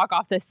about to walk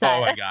off this set.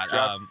 Oh my god!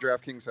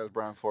 DraftKings has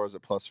Brian Flores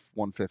at plus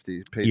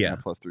 150, Payton at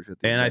plus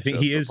 350. And I think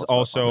he is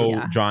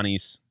also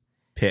Johnny's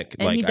pick.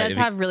 And he does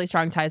have really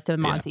strong ties to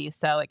Monty,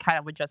 so it kind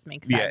of would just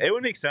make sense. Yeah, it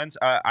would make sense.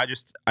 I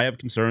have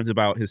concerns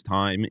about his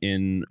time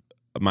in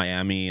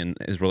Miami and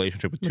his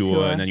relationship with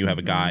Tua, and then you have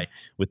a guy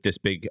with this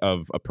big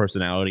of a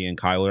personality in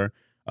Kyler,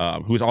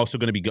 who's also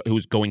going to be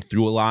who's going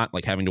through a lot,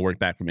 like having to work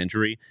back from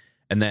injury,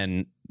 and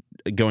then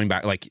going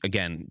back, like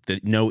again, the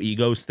no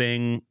egos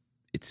thing.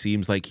 It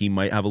seems like he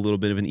might have a little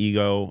bit of an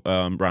ego,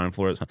 Brian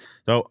Flores.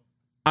 So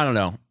I don't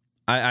know.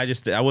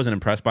 I wasn't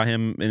impressed by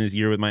him in his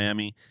year with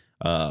Miami.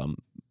 So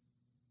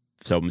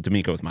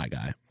DeMeco is my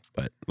guy.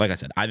 But like I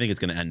said, I think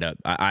it's going to end up.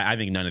 I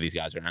think none of these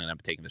guys are going to end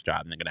up taking this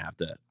job, and they're going to have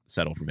to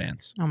settle for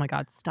Vance. Oh my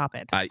God, stop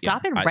it!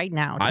 Stop it right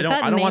now. I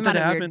don't want that to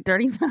happen.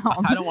 Dirty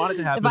mouth. I don't want it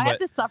to happen. If I have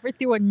to suffer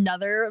through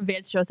another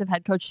Vance Joseph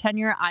head coach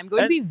tenure, I'm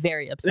going to be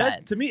very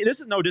upset. To me, this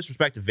is no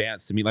disrespect to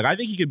Vance. To me, like I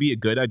think he could be a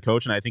good head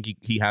coach, and I think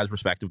he has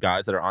respect of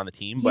guys that are on the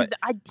team. But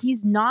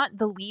he's not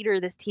the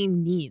leader this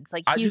team needs.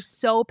 Like he's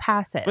so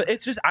passive. But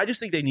I just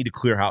think they need to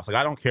clear house. Like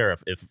I don't care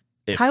if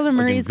Kyler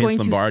Murray is going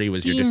to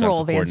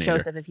steamroll Vance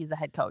Joseph if he's the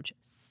head coach.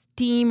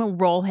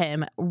 Steamroll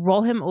him,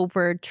 roll him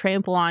over,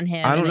 trample on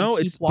him. I don't know.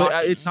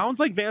 But it sounds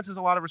like Vance has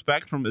a lot of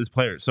respect from his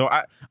players. So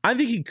I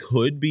think he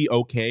could be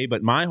okay.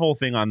 But my whole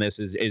thing on this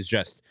is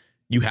just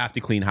you have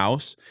to clean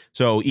house.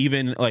 So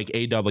even like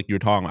A-Dub, like you were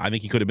talking about, I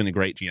think he could have been a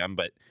great GM,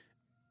 but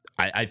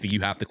I think you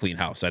have to clean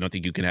house. I don't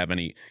think you can have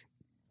any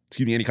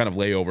kind of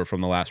layover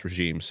from the last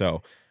regime.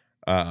 So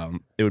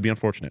it would be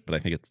unfortunate, but I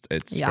think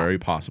it's very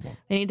possible.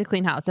 They need to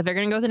clean house. If they're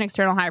going to go with an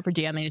external hire for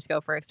GM, they need to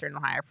go for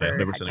external hire for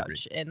head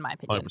coach, in my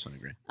opinion. 100%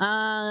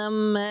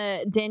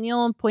 agree.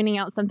 Daniel pointing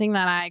out something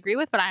that I agree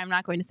with, but I am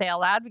not going to say out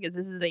loud because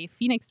this is a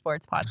Phoenix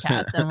sports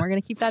podcast, and we're going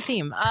to keep that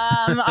theme.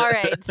 All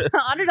right.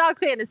 Underdog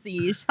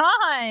Fantasy.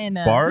 Sean.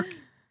 Bark.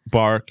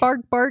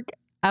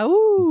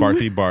 Oh.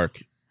 Barky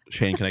bark.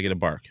 Shane, can I get a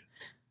bark?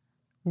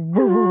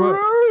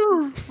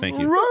 Thank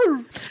you.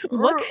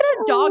 What kind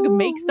of dog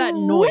makes that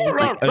noise?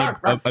 Like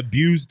an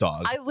abused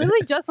dog. I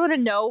literally just want to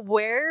know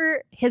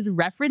where his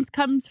reference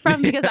comes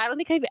from because I don't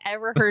think I've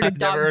ever heard a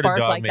dog bark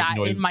like that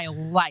in my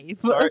life.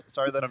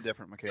 Sorry that I'm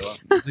different, Michaela.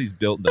 He's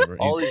built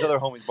different. All these other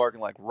homies barking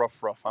like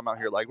ruff. I'm out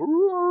here like.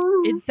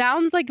 It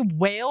sounds like a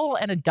whale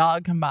and a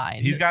dog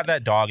combined. He's got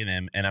that dog in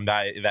him, and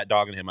by that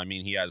dog in him, I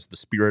mean he has the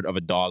spirit of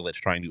a dog that's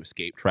trying to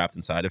escape, trapped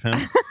inside of him,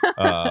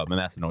 and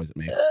that's the noise it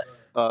makes.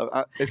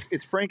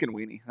 It's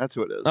Frankenweenie. That's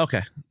who it is.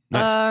 Okay.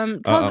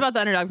 Nice. Tell us about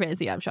the Underdog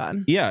Fantasy app,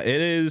 Sean. Yeah,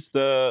 it is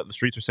the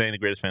streets are saying the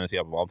greatest fantasy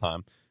app of all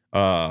time.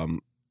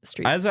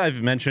 As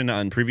I've mentioned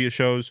on previous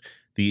shows,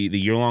 the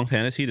year-long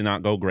fantasy did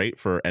not go great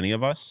for any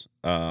of us.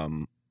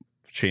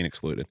 Shane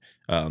excluded.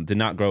 Did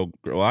not go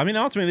well. I mean,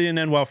 ultimately, it didn't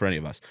end well for any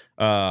of us.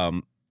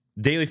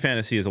 Daily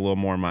fantasy is a little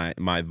more my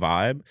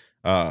vibe.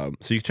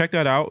 So you check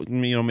that out.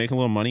 You know, make a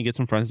little money, get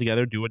some friends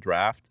together, do a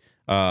draft.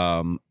 You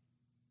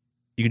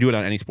can do it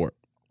on any sport.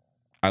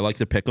 I like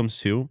the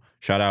pick'ems too.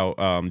 Shout out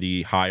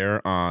the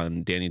hire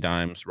on Danny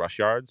Dimes rush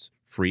yards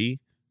free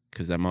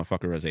because that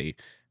motherfucker is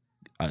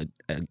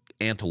an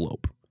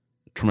antelope,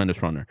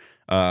 tremendous runner.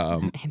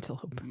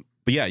 Antelope.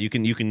 But yeah, you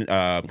can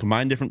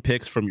combine different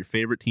picks from your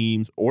favorite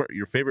teams or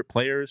your favorite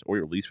players or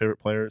your least favorite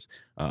players.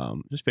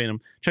 Just fade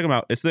them. Check them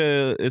out. It's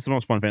the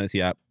most fun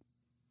fantasy app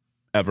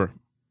ever,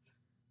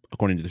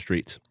 according to the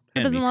streets.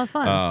 It was a lot of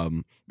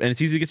fun. And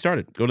it's easy to get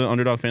started. Go to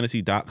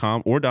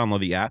underdogfantasy.com or download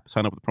the app.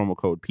 Sign up with the promo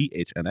code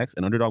PHNX,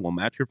 and Underdog will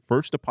match your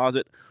first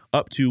deposit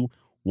up to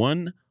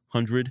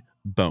 100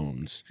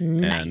 bones.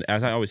 Nice. And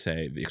as I always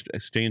say, the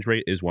exchange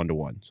rate is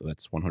 1-to-1, so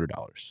that's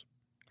 $100.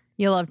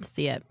 You'll love to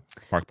see it.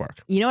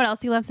 Bark. You know what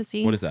else you love to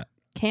see? What is that?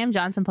 Cam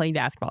Johnson playing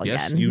basketball again.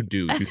 Yes, you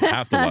do. You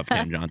have to love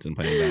Cam Johnson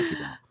playing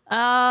basketball.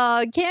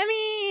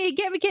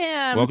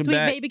 Cam. Welcome Sweet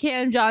back. baby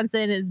Cam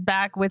Johnson is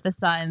back with the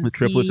Suns. The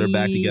triplets are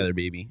back together,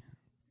 baby.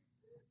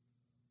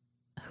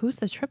 Who's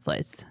the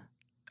triplets?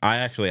 I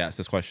actually asked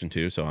this question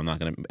too, so I'm not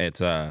gonna. It's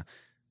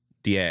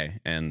Da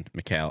and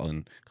Mikal,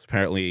 and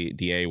apparently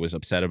Da was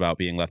upset about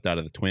being left out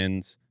of the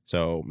twins,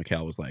 so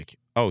Mikal was like,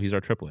 "Oh, he's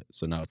our triplet."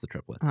 So now it's the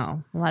triplets.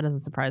 Oh, well, that doesn't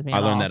surprise me. I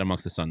learned that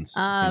amongst the Suns.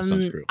 The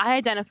Suns crew. I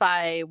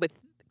identify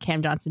with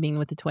Cam Johnson being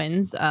with the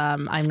twins.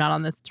 I'm not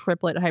on this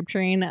triplet hype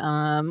train.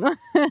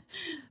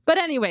 But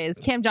anyways,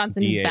 Cam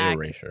Johnson is back.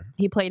 Erasure.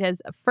 He played his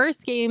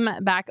first game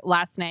back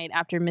last night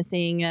after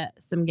missing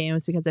some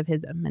games because of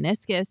his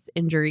meniscus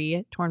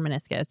injury, torn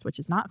meniscus, which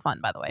is not fun,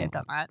 by the way. I've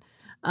done that.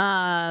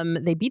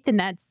 They beat the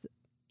Nets,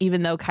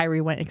 even though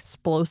Kyrie went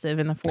explosive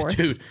in the fourth.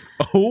 Dude,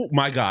 oh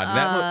my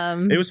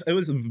God. It was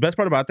the best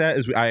part about that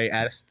is I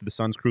asked the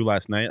Suns crew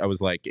last night, I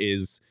was like,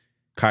 is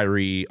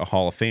Kyrie a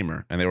Hall of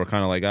Famer? And they were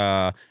kind of like,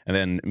 and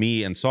then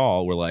me and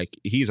Saul were like,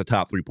 he's a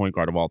top 3-point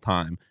guard of all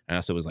time. And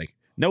Esther was like,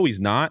 no,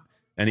 he's not.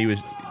 And he was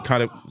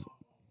kind of,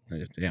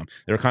 damn,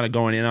 they were kind of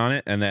going in on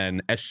it. And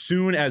then as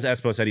soon as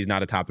Espo said he's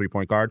not a top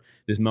 3-point guard,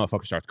 this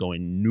motherfucker starts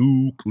going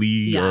nuclear.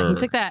 Yeah, he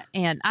took that,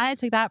 and I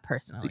took that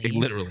personally.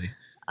 Literally.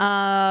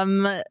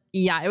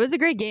 Yeah, it was a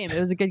great game. It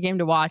was a good game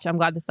to watch. I'm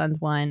glad the Suns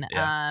won.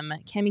 Yeah.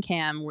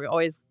 Cam, we're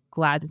always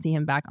glad to see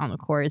him back on the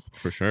court.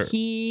 For sure.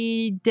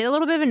 He did a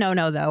little bit of a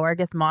no-no, though, or I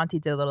guess Monty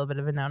did a little bit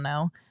of a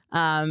no-no.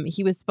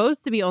 He was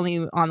supposed to be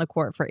only on the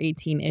court for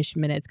 18-ish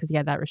minutes because he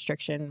had that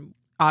restriction.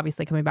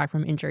 Obviously, coming back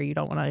from injury, you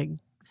don't want to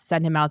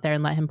send him out there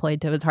and let him play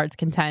to his heart's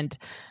content.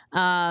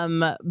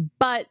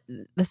 But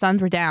the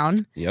Suns were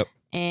down. Yep.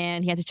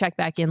 And he had to check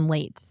back in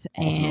late.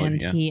 Ultimately,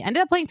 and yeah. he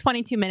ended up playing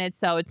 22 minutes.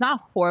 So it's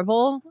not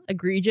horrible,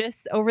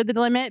 egregious over the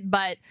limit.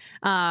 But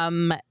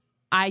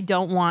I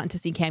don't want to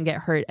see Cam get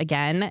hurt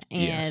again.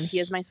 And he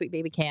is my sweet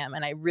baby Cam.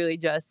 And I really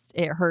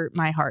it hurt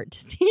my heart to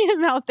see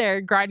him out there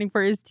grinding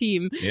for his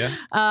team. Yeah.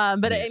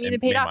 But I mean, it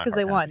paid off because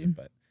they won.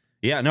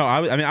 Yeah, no,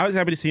 I was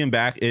happy to see him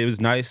back. It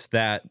was nice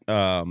that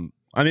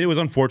it was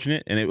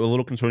unfortunate and it was a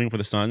little concerning for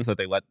the Suns that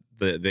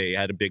they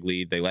had a big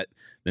lead. They let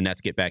the Nets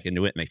get back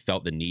into it and they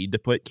felt the need to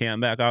put Cam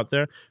back out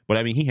there. But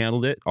I mean, he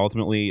handled it.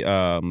 Ultimately,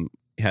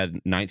 had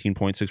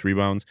 19.6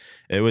 rebounds.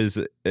 It was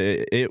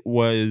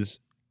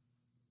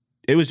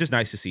just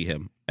nice to see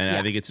him. And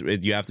I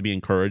think you have to be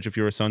encouraged if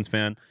you're a Suns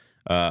fan.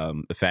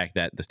 The fact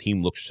that this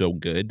team looks so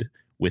good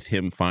with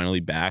him finally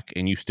back,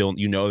 and you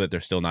know that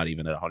they're still not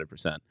even at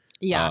 100%.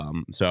 Yeah.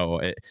 So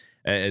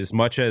as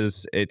much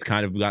as it's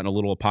kind of gotten a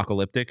little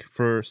apocalyptic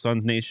for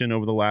Suns Nation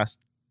over the last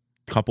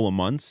couple of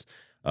months,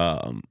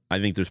 I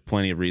think there's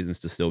plenty of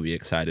reasons to still be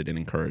excited and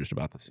encouraged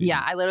about the season.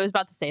 Yeah, I literally was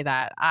about to say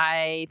that.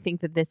 I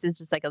think that this is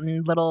just like a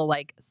little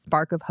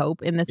spark of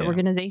hope in this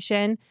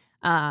organization.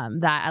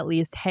 That at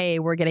least, hey,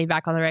 we're getting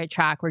back on the right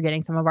track. We're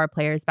getting some of our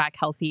players back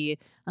healthy.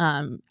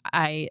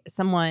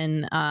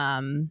 Someone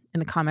in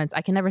the comments,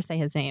 I can never say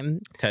his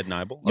name. Ted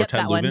Nibel Yep, or Ted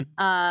that Lubin.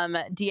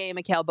 one. DA and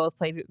Mikal both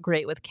played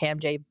great with Cam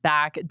J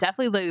back.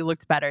 Definitely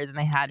looked better than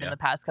they had in the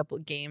past couple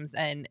of games.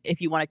 And if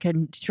you want to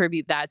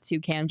contribute that to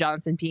Cam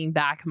Johnson being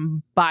back,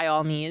 by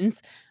all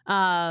means.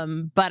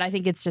 But I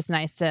think it's just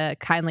nice to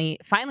finally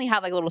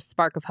have like a little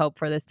spark of hope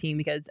for this team,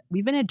 because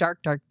we've been in a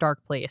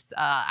dark place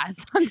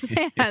as Suns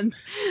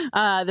fans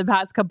the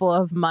past couple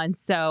of months.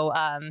 So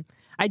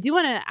I do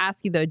want to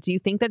ask you though, do you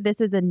think that this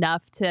is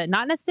enough to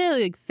not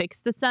necessarily like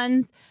fix the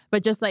Suns,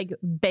 but just like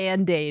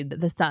band-aid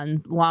the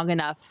Suns long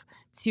enough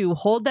to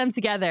hold them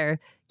together,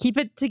 keep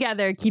it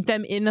together, keep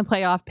them in the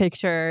playoff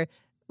picture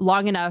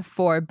long enough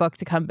for Book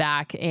to come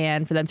back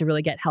and for them to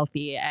really get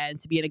healthy and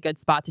to be in a good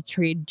spot to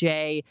trade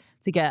Jay,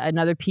 to get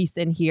another piece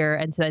in here,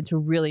 and to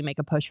really make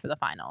a push for the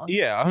finals?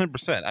 Yeah,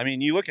 100%. I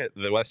mean, you look at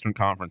the Western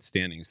Conference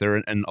standings, they're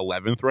in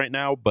 11th right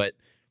now, but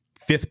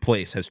 5th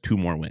place has 2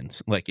 more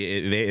wins. Like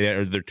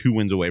they're 2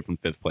 wins away from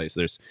 5th place.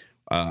 There's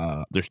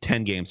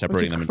 10 games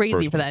separating them. Which is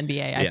crazy for the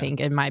NBA, I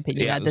think, in my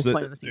opinion, at this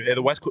point in the season.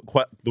 The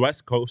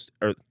West Coast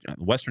or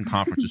the Western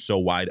Conference is so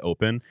wide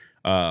open.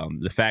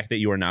 The fact that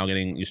you're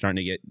starting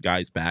to get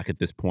guys back at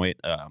this point,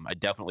 I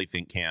definitely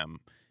think Cam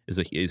is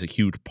a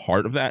huge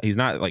part of that. He's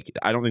not like,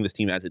 I don't think this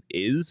team as it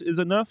is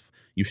enough.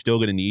 You're still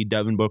going to need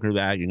Devin Booker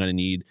back. You're going to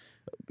need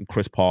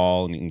Chris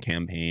Paul and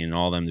Cam Payne and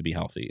all of them to be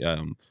healthy.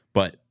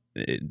 But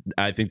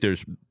I think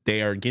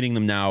they are getting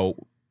them now.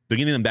 They're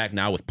getting them back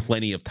now with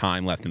plenty of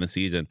time left in the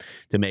season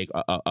to make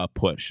a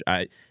push.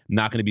 I'm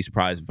not going to be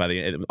surprised if by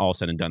the end, all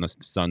said and done, the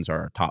Suns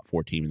are a top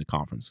 4 team in the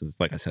conference. Because,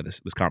 like I said,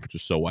 this conference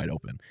is so wide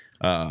open.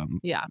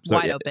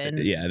 Wide open.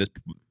 Yeah,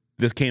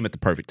 this came at the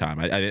perfect time.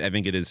 I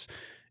think it is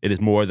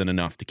more than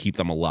enough to keep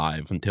them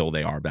alive until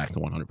they are back to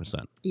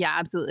 100%. Yeah,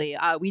 absolutely.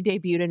 We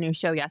debuted a new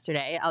show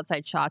yesterday,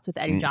 Outside Shots with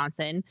Eddie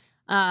Johnson.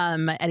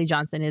 Eddie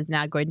Johnson is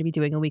now going to be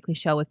doing a weekly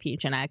show with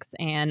PHNX,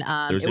 and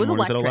it was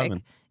electric.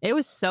 It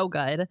was so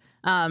good.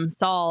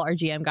 Saul, our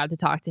GM, got to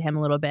talk to him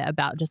a little bit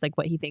about just like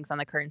what he thinks on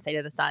the current state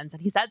of the Suns,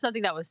 and he said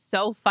something that was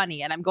so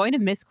funny, and I'm going to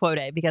misquote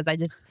it because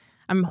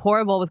I'm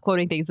horrible with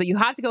quoting things, but you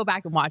have to go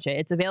back and watch it.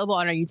 It's available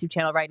on our YouTube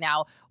channel right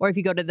now, or if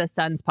you go to the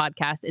Suns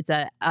podcast, it's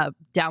a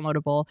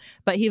downloadable.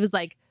 But he was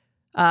like,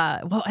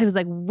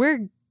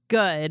 we're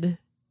good,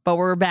 but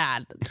we're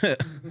bad.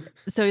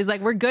 So he's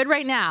like, we're good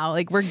right now.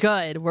 Like, we're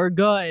good.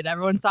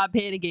 Everyone stop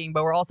panicking,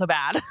 but we're also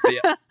bad.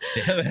 Yeah.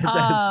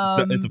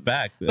 It's a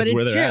fact. But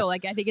it's true.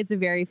 Like, I think it's a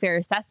very fair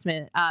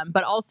assessment.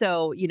 But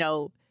also,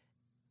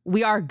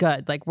 we are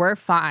good. Like, we're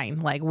fine.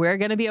 Like, we're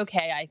going to be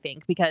okay, I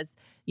think, because,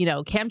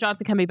 Cam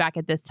Johnson coming back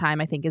at this time,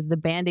 I think, is the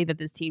Band-Aid that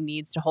this team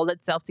needs to hold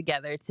itself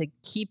together, to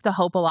keep the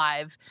hope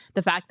alive.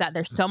 The fact that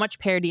there's so much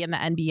parity in the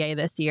NBA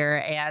this year,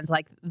 and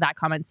like that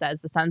comment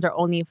says, the Suns are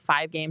only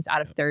 5 games out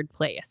of 3rd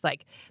place.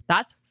 Like,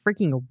 that's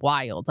freaking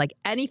wild. Like,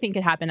 anything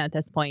could happen at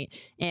this point.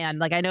 And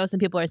like, I know some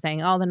people are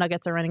saying, oh, the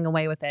Nuggets are running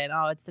away with it.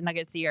 Oh, it's the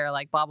Nuggets year,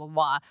 like blah, blah,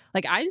 blah.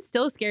 Like, I'm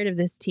still scared of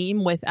this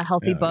team with a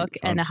healthy Book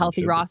and a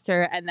healthy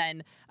roster, and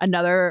then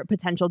another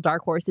potential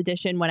dark horse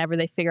edition whenever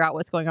they figure out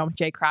what's going on with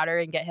Jay Crowder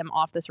and get him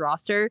off this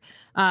roster.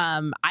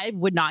 I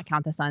would not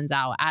count the Suns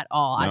out at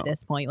all at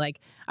this point.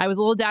 Like, I was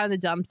a little down in the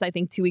dumps, I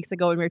think 2 weeks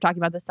ago when we were talking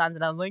about the Suns,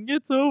 and I was like,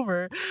 it's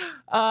over.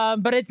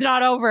 But it's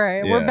not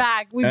over. Yeah. We're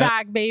back. We're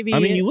back, baby. I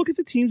mean, you look at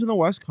the teams in the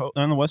West Coast,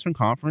 on the Western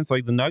Conference,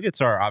 like the Nuggets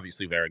are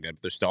obviously very good,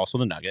 but they're still also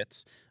the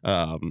Nuggets.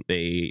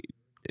 They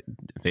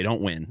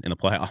don't win in the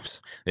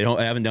playoffs. They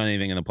haven't done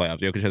anything in the playoffs.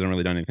 Jokic hasn't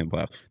really done anything in the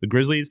playoffs. The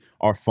Grizzlies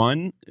are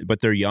fun, but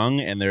they're young,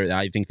 and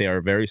I think they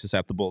are very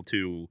susceptible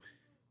to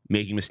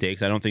making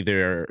mistakes. I don't think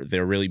they're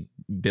really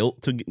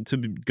built to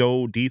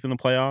go deep in the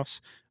playoffs.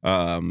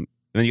 And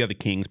then you have the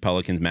Kings,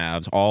 Pelicans,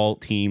 Mavs, all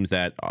teams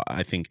that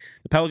I think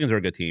the Pelicans are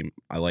a good team.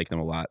 I like them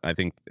a lot. I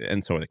think,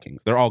 and so are the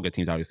Kings. They're all good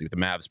teams, obviously, but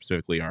the Mavs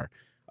specifically are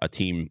a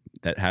team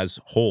that has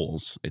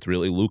holes. It's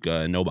really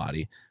Luka and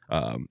nobody,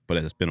 but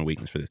it's been a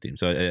weakness for this team.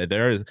 So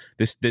there is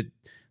this.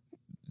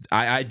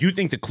 I do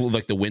think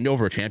the window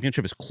for a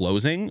championship is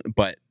closing,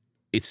 but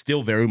it's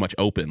still very much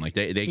open. Like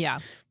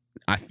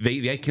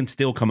they can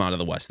still come out of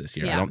the West this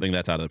year. Yeah. I don't think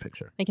that's out of the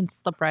picture. They can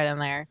slip right in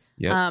there.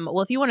 Yep.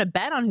 Well, if you want to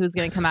bet on who's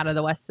going to come out of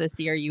the West this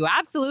year, you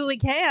absolutely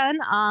can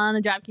on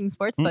the DraftKings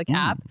Sportsbook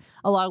app,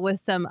 along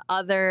with some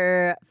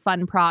other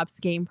fun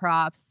props, game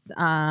props,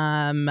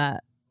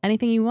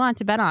 anything you want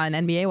to bet on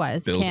NBA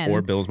wise. Bills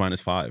or Bills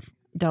 -5.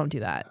 Don't do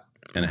that.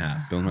 And a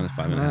half. Bills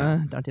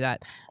 -5.5. Don't do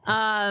that.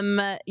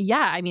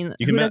 Yeah, I mean,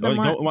 you can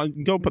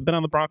go bet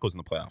on the Broncos in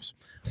the playoffs.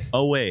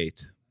 Oh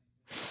wait.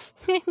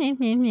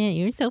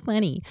 You're so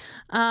funny.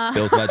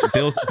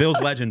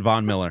 Bills legend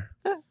Von Miller.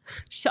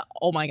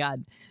 Oh my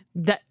God.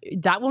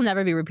 That will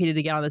never be repeated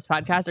again on this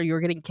podcast, or you're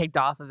getting kicked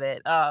off of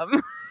it.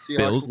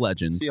 Bills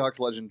legend. Seahawks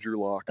legend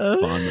Drew Lock.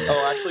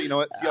 Oh, actually, you know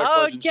what?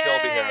 Seahawks legend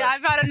Shelby Harris.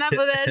 I've had enough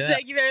of this.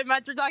 Thank you very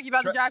much for talking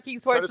about the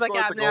DraftKings Sportsbook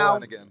app now.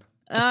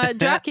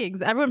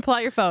 DraftKings, everyone pull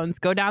out your phones.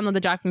 Go download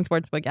the DraftKings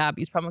Sportsbook app.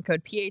 Use promo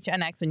code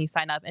PHNX when you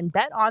sign up and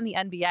bet on the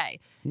NBA.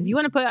 If you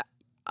want to put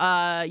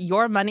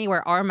your money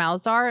where our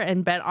mouths are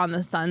and bet on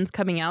the Suns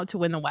coming out to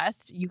win the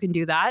West, you can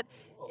do that.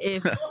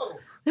 If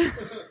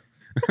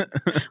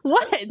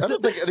what? I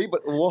don't think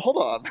anybody. Well, hold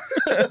on.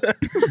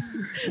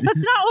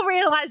 Let's not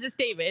overanalyze the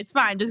statement. It's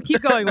fine. Just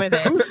keep going with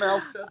it. Whose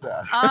mouth said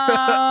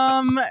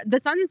that? The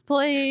Suns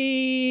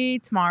play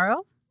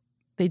tomorrow.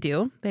 They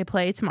do. They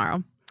play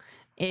tomorrow.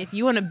 If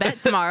you want to bet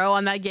tomorrow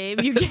on that game,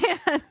 you can.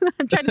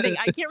 I'm trying to think.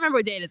 I can't remember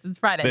what day it is. It's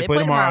Friday. They play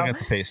tomorrow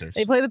against the Pacers.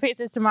 They play the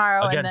Pacers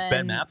tomorrow. Against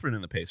Ben Mathurin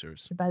and the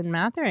Pacers. Ben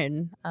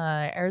Mathurin,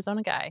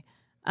 Arizona guy.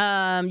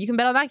 You can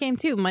bet on that game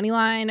too. Money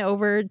line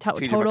over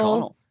total.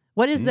 McConnell.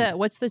 What is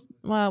what's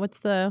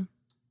the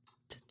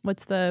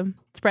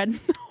spread?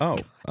 Oh,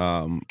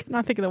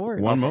 cannot think of the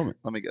word. One moment.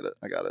 Let me get it.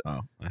 I got it.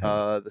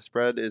 Oh, the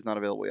spread is not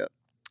available yet.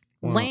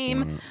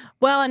 Lame.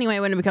 Well, anyway,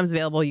 when it becomes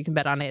available, you can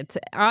bet on it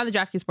on the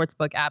DraftKings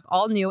Sportsbook app.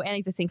 All new and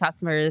existing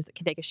customers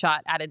can take a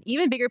shot at an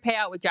even bigger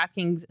payout with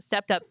DraftKings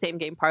stepped up same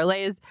game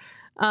parlays.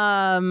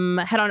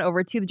 Head on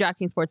over to the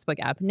DraftKings Sportsbook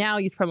app now.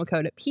 Use promo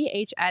code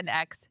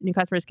PHNX. New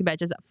customers can bet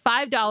just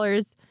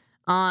 $5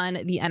 on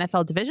the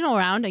NFL divisional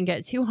round and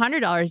get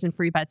 $200 in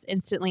free bets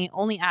instantly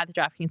only at the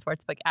DraftKings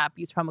Sportsbook app.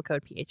 Use promo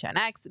code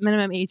PHNX.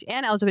 Minimum age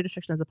and eligibility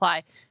restrictions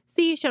apply.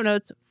 See show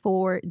notes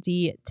for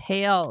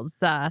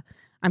details.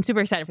 I'm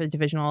super excited for the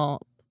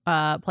divisional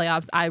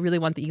playoffs. I really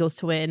want the Eagles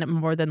to win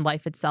more than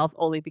life itself,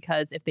 only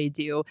because if they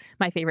do,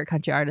 my favorite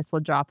country artist will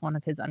drop one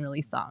of his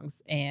unreleased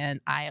songs, and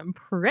I am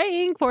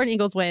praying for an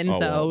Eagles win.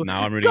 Well,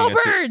 now I'm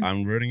rooting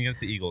I'm rooting against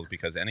the Eagles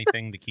because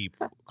anything to keep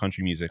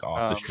country music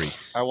off the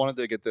streets. I wanted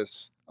to get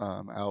this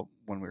out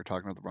when we were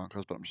talking about the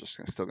Broncos, but I'm just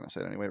still going to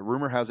say it anyway.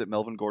 Rumor has it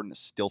Melvin Gordon is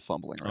still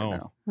fumbling right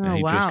now. And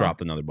he just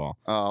dropped another ball.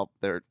 Oh,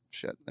 there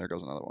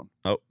goes another one.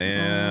 Oh,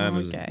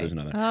 and there's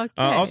another. Okay.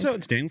 Also,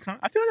 it's James Conner.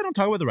 I feel like I don't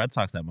talk about the Red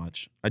Sox that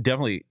much. I'm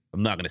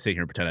not going to sit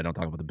here and pretend I don't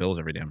talk about the Bills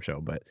every damn show,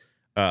 but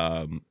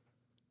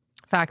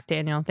facts,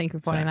 Daniel. Thank you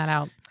for pointing that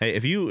out. Hey,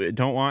 if you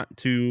don't want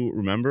to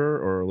remember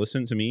or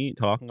listen to me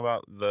talking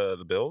about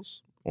the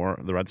Bills or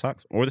the Red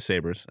Sox or the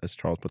Sabres, as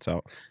Charles puts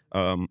out,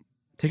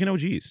 take an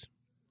OGs.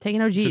 Take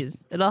an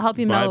OGs. It'll help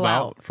you mellow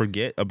out.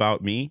 Forget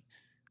about me,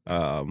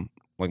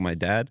 like my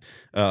dad.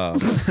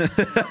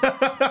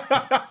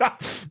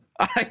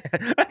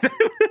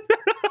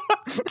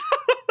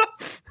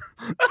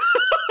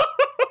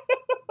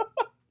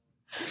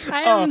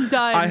 I am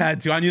done. I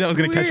had to. I knew that was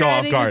going to catch you all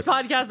off guard. This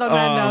podcast on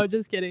that note.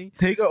 Just kidding.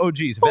 Take an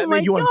OGs. If that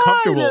made you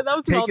uncomfortable,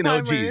 take an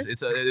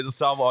OGs. It'll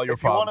solve all your problems.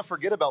 If you want to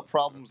forget about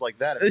problems like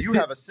that, if you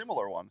have a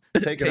similar one,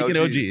 take an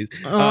OGs.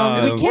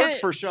 It worked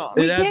for Sean.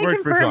 We can't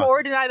confirm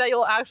or deny that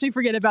you'll actually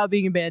forget about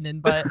being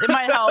abandoned, but it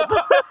might help.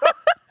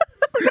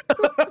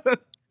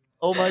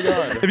 Oh my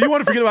God. If you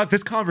want to forget about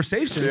this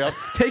conversation,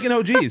 take an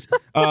OGs.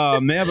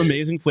 They have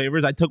amazing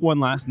flavors. I took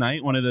one last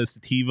night, one of the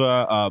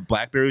sativa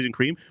blackberries and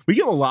cream. We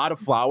give a lot of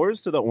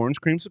flowers to the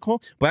orange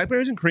creamsicle.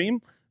 Blackberries and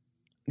cream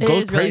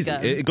goes crazy.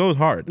 Really it goes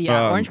hard.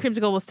 Yeah, orange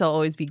creamsicle will still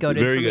always be goated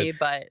for me,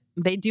 but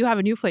they do have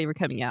a new flavor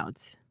coming out.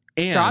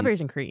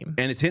 Strawberries and cream.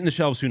 And it's hitting the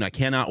shelves soon. I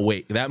cannot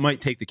wait. That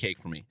might take the cake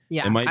for me.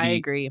 Yeah, I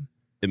agree.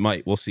 It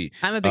might. We'll see.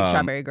 I'm a big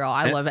strawberry girl.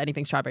 I love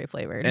anything strawberry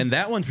flavored. And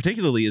that one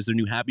particularly is their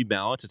new Happy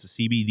Balance. It's a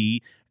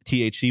CBD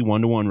THC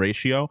 1-to-1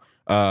 ratio.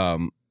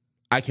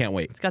 I can't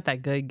wait. It's got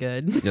that good.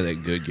 Yeah,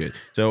 that good.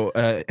 So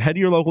head to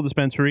your local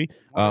dispensary.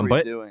 What are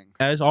we doing?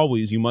 As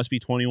always, you must be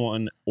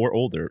 21 or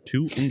older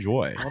to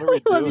enjoy. What are we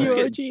doing?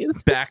 Love you,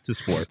 OGs. Back to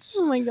sports.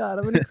 Oh my God,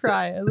 I'm gonna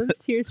cry.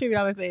 Tears streaming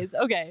down my face.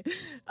 Okay,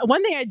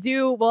 one thing I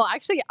do. Well,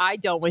 actually, I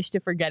don't wish to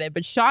forget it,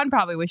 but Sean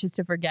probably wishes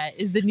to forget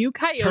is the new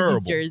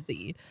Coyotes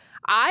jersey.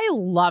 I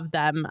love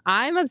them.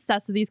 I'm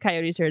obsessed with these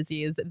Coyotes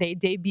jerseys. They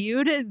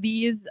debuted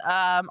these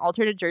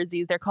alternate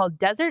jerseys. They're called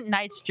Desert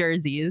Nights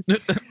jerseys.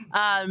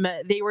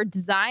 They were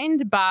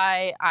designed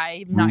by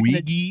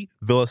Ruigi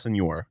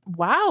Villasenor.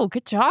 Wow,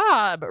 good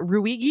job,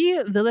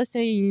 Ruigi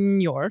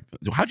Villasenor.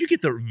 How'd you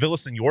get the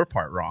Villasenor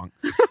part wrong?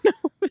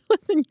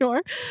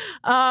 Villasenor,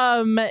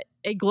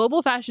 a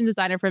global fashion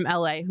designer from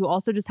LA who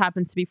also just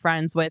happens to be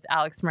friends with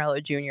Alex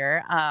Morello Jr.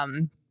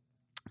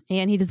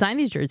 And he designed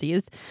these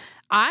jerseys.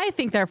 I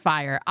think they're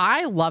fire.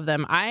 I love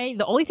them.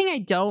 The only thing I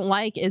don't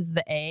like is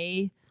the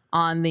A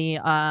on the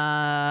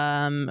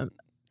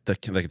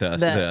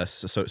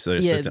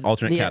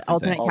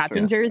alternate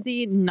captain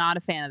jersey. Not a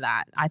fan of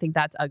that. I think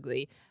that's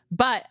ugly.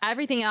 But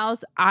everything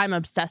else, I'm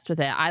obsessed with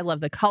it. I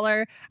love the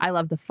color. I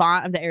love the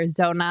font of the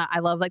Arizona. I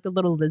love like the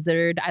little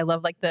lizard. I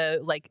love like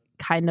the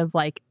kind of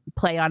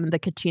play on the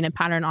Kachina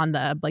pattern on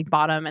the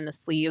bottom and the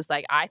sleeves.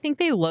 I think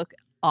they look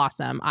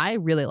awesome. I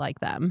really like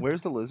them.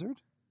 Where's the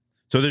lizard?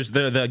 So there's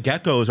the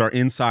geckos are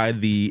inside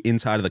of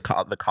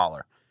the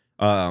collar,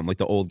 like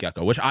the old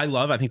gecko, which I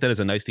love. I think that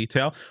is a nice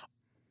detail.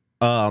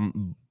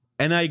 And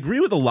I agree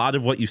with a lot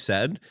of what you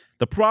said.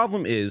 The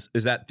problem is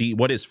that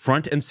what is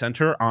front and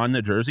center on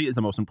the jersey is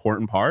the most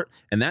important part,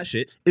 and that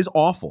shit is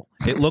awful.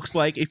 It looks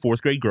like a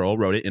 4th grade girl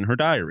wrote it in her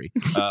diary,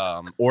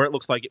 or it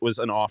looks like it was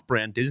an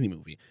off-brand Disney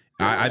movie.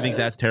 I think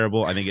that's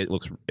terrible. I think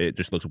it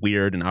just looks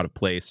weird and out of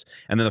place.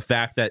 And then the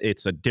fact that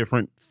it's a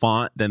different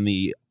font than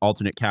the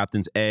alternate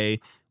captain's A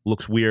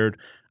looks weird.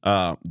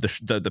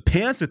 The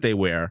pants that they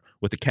wear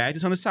with the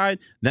cactus on the side,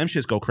 them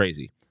shits go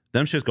crazy.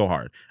 Them shits go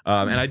hard.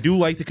 And I do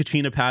like the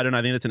Kachina pattern.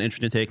 I think that's an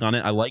interesting take on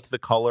it. I like the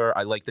color.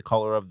 I like the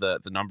color of the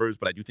numbers,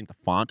 but I do think the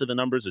font of the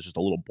numbers is just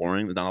a little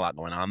boring. There's not a lot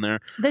going on there.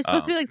 They're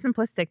supposed to be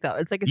simplistic though.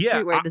 It's like a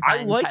streetwear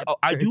design.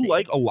 I do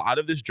like a lot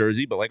of this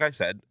jersey, but like I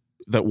said,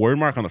 the word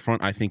mark on the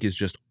front I think is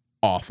just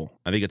awful.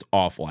 I think it's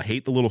awful. I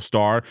hate the little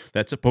star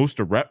that's supposed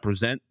to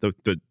represent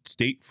the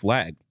state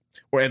flag,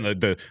 and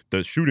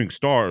the shooting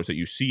stars that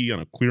you see on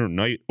a clear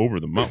night over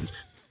the mountains.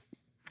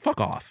 Fuck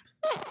off.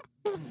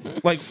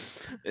 Like,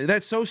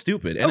 that's so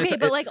stupid. And okay,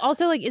 but like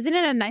also like, isn't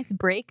it a nice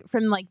break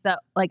from like the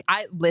like?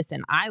 I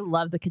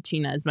love the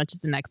Kachina as much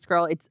as the next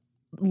girl. It's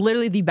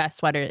literally the best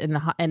sweater in the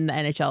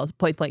NHL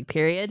point blank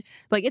period.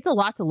 Like, it's a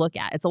lot to look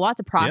at. It's a lot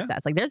to process. Yeah.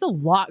 Like, there's a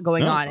lot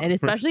going on, and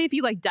especially if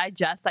you like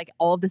digest like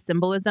all of the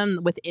symbolism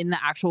within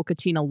the actual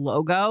Kachina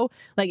logo,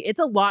 like it's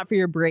a lot for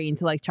your brain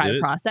to like try to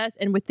process.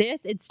 And with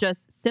this, it's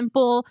just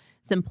simple,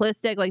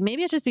 simplistic. Like,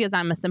 maybe it's just because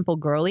I'm a simple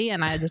girly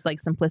and I just like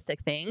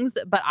simplistic things,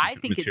 but I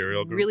think it's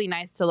really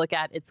nice to look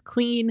at. It's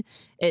clean.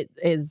 It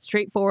is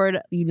straightforward.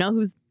 You know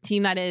whose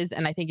team that is,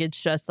 and I think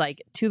it's just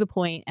like to the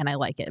point, and I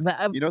like it.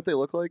 But you know what they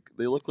look like?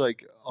 They look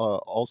like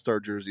all-star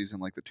jerseys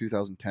in like the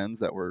 2010s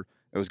that were,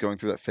 it was going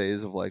through that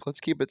phase of like, let's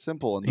keep it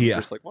simple, and then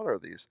just like, what are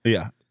these?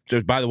 Yeah.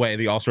 Just by the way,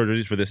 the all-star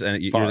jerseys for this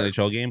year's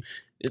NHL game.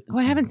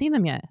 I haven't seen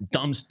them yet.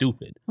 Dumb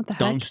stupid. What the heck?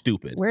 Dumb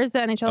stupid. Where is the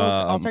NHL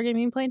all-star game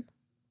being played?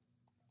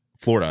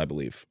 Florida, I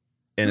believe.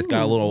 And it's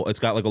got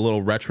like a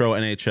little retro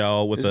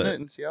NHL with Isn't it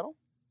in Seattle?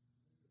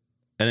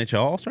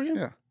 NHL all-star game?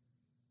 Yeah.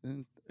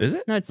 Is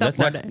it? No, it's South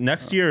Florida.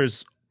 Next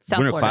year's South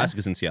Winter Florida. Classic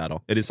is in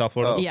Seattle. It is South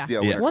Florida? Oh, yeah.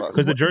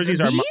 Because the jerseys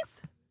are...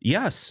 Bees?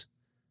 Yes.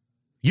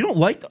 You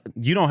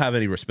don't have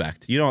any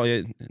respect. You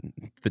don't...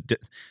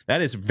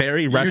 that is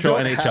very retro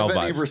NHL vibes. You don't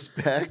have any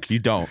respect? You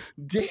don't.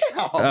 Damn.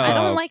 I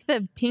don't like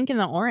the pink and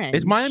the orange.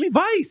 It's Miami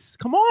Vice.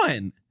 Come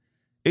on.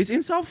 It's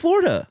in South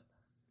Florida.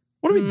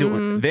 What are we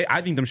doing?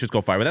 I think them should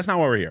go fire, but that's not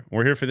why we're here.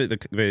 We're here for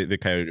the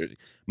Coyote jersey.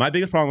 My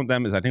biggest problem with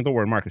them is I think the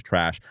word mark is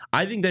trash.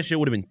 I think that shit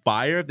would have been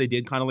fire if they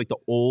did kind of like the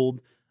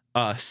old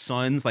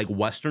Suns like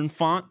Western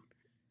font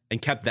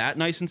and kept that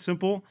nice and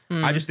simple.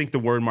 I just think the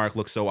word mark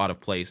looks so out of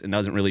place and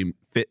doesn't really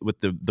fit with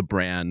the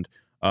brand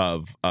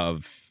of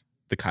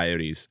the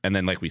Coyotes. And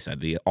then, like we said,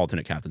 the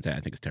alternate captain's hat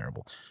I think is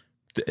terrible.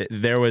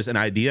 There was an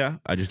idea.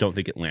 I just don't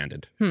think it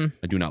landed.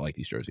 I do not like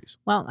these jerseys.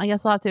 Well, I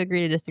guess we'll have to agree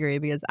to disagree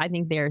because I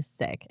think they're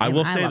sick. I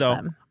will say,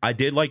 though, I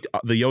did like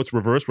the Yotes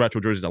reverse retro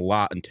jerseys a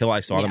lot until I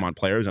saw them on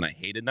players, and I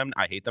hated them.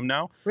 I hate them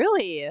now.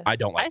 Really? I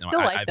don't like them.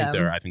 Still like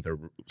them. I think they're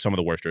some of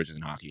the worst jerseys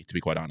in hockey, to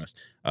be quite honest.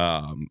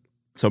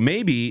 So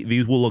maybe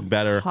these will look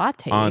better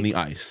on the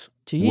ice.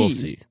 Jeez. We'll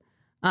see.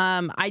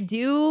 I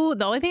do.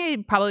 The only thing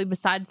I probably,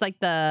 besides like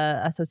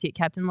the associate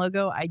captain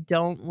logo, I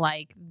don't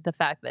like the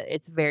fact that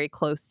it's very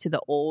close to the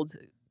old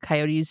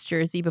Coyotes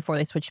jersey before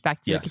they switched back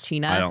to the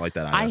Kachina. I don't like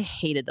that either. I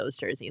hated those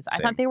jerseys. Same.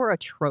 I thought they were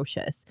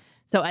atrocious.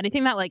 So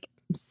anything that like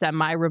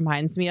semi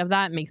reminds me of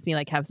that makes me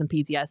like have some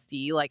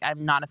PTSD. Like,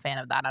 I'm not a fan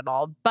of that at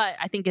all. But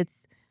I think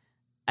it's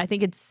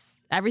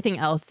everything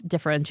else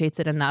differentiates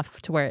it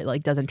enough to where it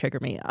like doesn't trigger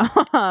me.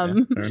 Fair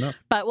enough.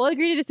 But we'll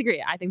agree to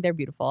disagree. I think they're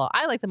beautiful.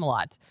 I like them a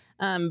lot.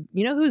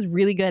 You know who's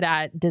really good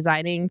at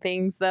designing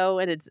things though,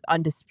 and it's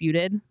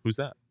undisputed? Who's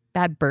that?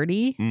 Bad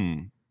Birdie.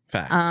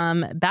 Facts.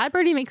 Bad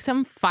Birdie makes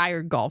some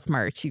fire golf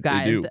merch, you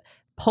guys.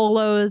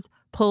 Polos,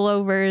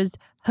 pullovers,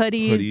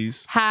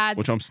 hoodies, hats.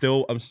 Which I'm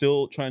still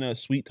trying to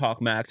sweet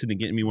talk Max into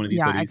getting me one of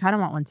these hoodies. I kind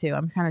of want one too.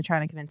 I'm kind of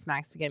trying to convince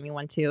Max to get me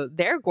one too.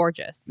 They're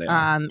gorgeous.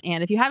 And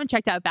if you haven't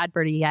checked out Bad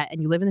Birdie yet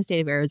and you live in the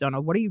state of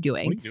Arizona, what are you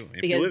doing?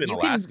 If you live in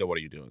Alaska, what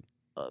are you doing?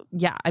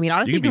 Yeah, I mean,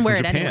 honestly, you can wear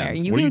it anywhere.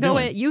 You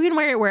can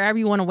wear it wherever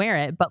you want to wear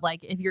it. But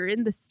like, if you're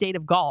in the state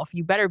of golf,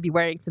 you better be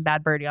wearing some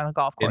Bad Birdie on the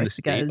golf course. In the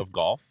state of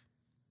golf?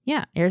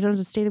 Yeah, Arizona's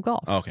a state of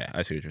golf. Okay,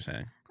 I see what you're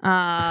saying.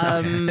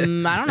 I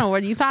don't know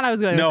what you thought I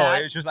was going. No, with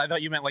that. it's just I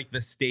thought you meant like the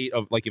state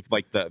of like if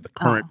like the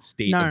current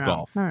state of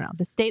golf. No.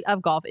 The state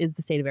of golf is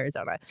the state of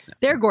Arizona.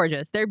 They're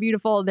gorgeous. They're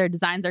beautiful. Their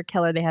designs are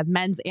killer. They have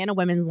men's and a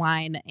women's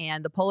line,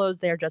 and the polos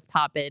they're just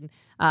popping.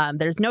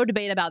 There's no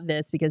debate about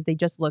this because they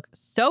just look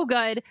so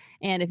good.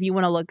 And if you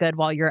want to look good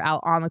while you're out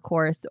on the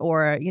course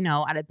or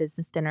at a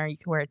business dinner, you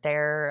can wear it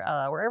there.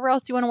 Wherever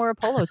else you want to wear a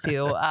polo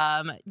to,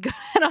 go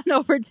head on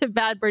over to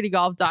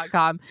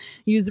badbirdiegolf.com.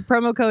 Use the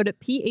promo code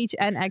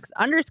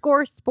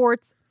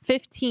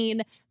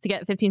PHNX_sports15 to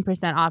get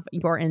 15% off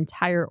your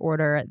entire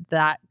order.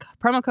 That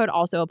promo code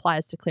also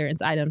applies to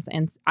clearance items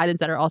and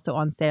items that are also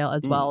on sale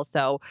as well.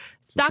 So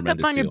stock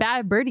up on your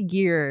Bad Birdie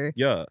gear.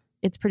 Yeah.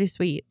 It's pretty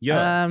sweet.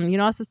 Yeah.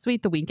 It's a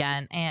sweet the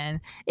weekend. And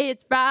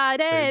it's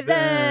Friday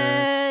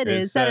then.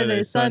 It's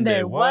Saturday,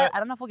 Sunday. What? I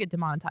don't know if we'll get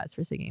demonetized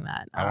for singing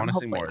that. I want to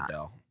sing more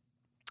Adele.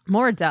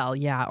 More Adele,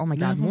 yeah. Oh my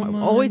God,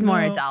 always more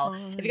Adele.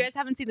 If you guys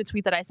haven't seen the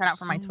tweet that I sent out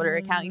from my Twitter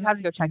account, you have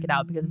to go check it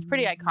out because it's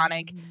pretty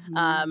iconic.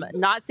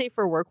 Not safe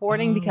for work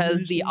warning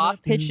because the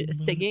off-pitch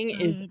singing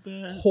is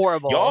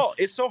horrible. Y'all,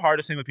 it's so hard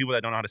to sing with people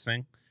that don't know how to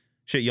sing.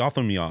 Shit, y'all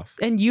throw me off.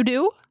 And you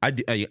do? I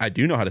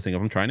do know how to sing.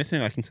 If I'm trying to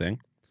sing, I can sing.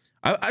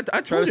 I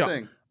try to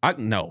sing. I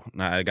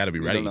got to be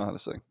ready. You don't know how to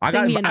sing. I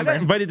got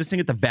invited to sing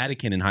at the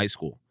Vatican in high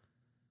school.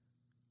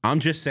 I'm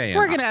just saying.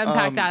 We're going to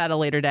unpack that at a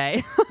later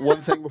day. One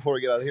thing before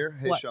we get out of here.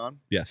 Hey, what? Sean.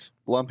 Yes.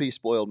 Lumpy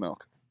spoiled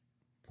milk.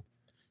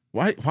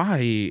 Why?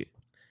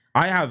 I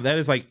have, that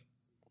is like.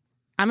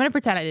 I'm going to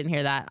pretend I didn't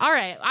hear that. All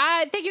right.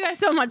 Thank you guys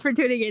so much for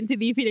tuning in to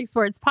the Phoenix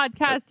Sports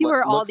Podcast. You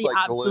are all the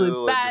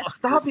absolute best.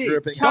 Stop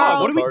it.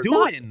 Charles, what are we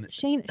doing?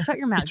 Shane, shut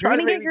your mouth. You're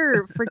going to get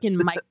your freaking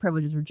mic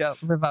privileges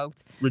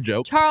revoked.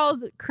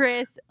 Charles,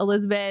 Chris,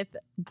 Elizabeth,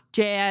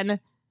 Jan,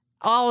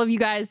 all of you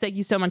guys, thank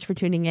you so much for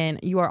tuning in.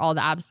 You are all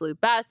the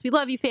absolute best. We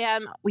love you,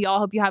 fam. We all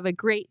hope you have a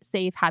great,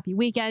 safe, happy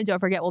weekend. Don't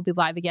forget, we'll be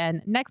live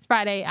again next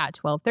Friday at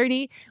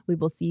 12:30. We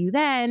will see you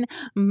then.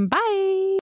 Bye.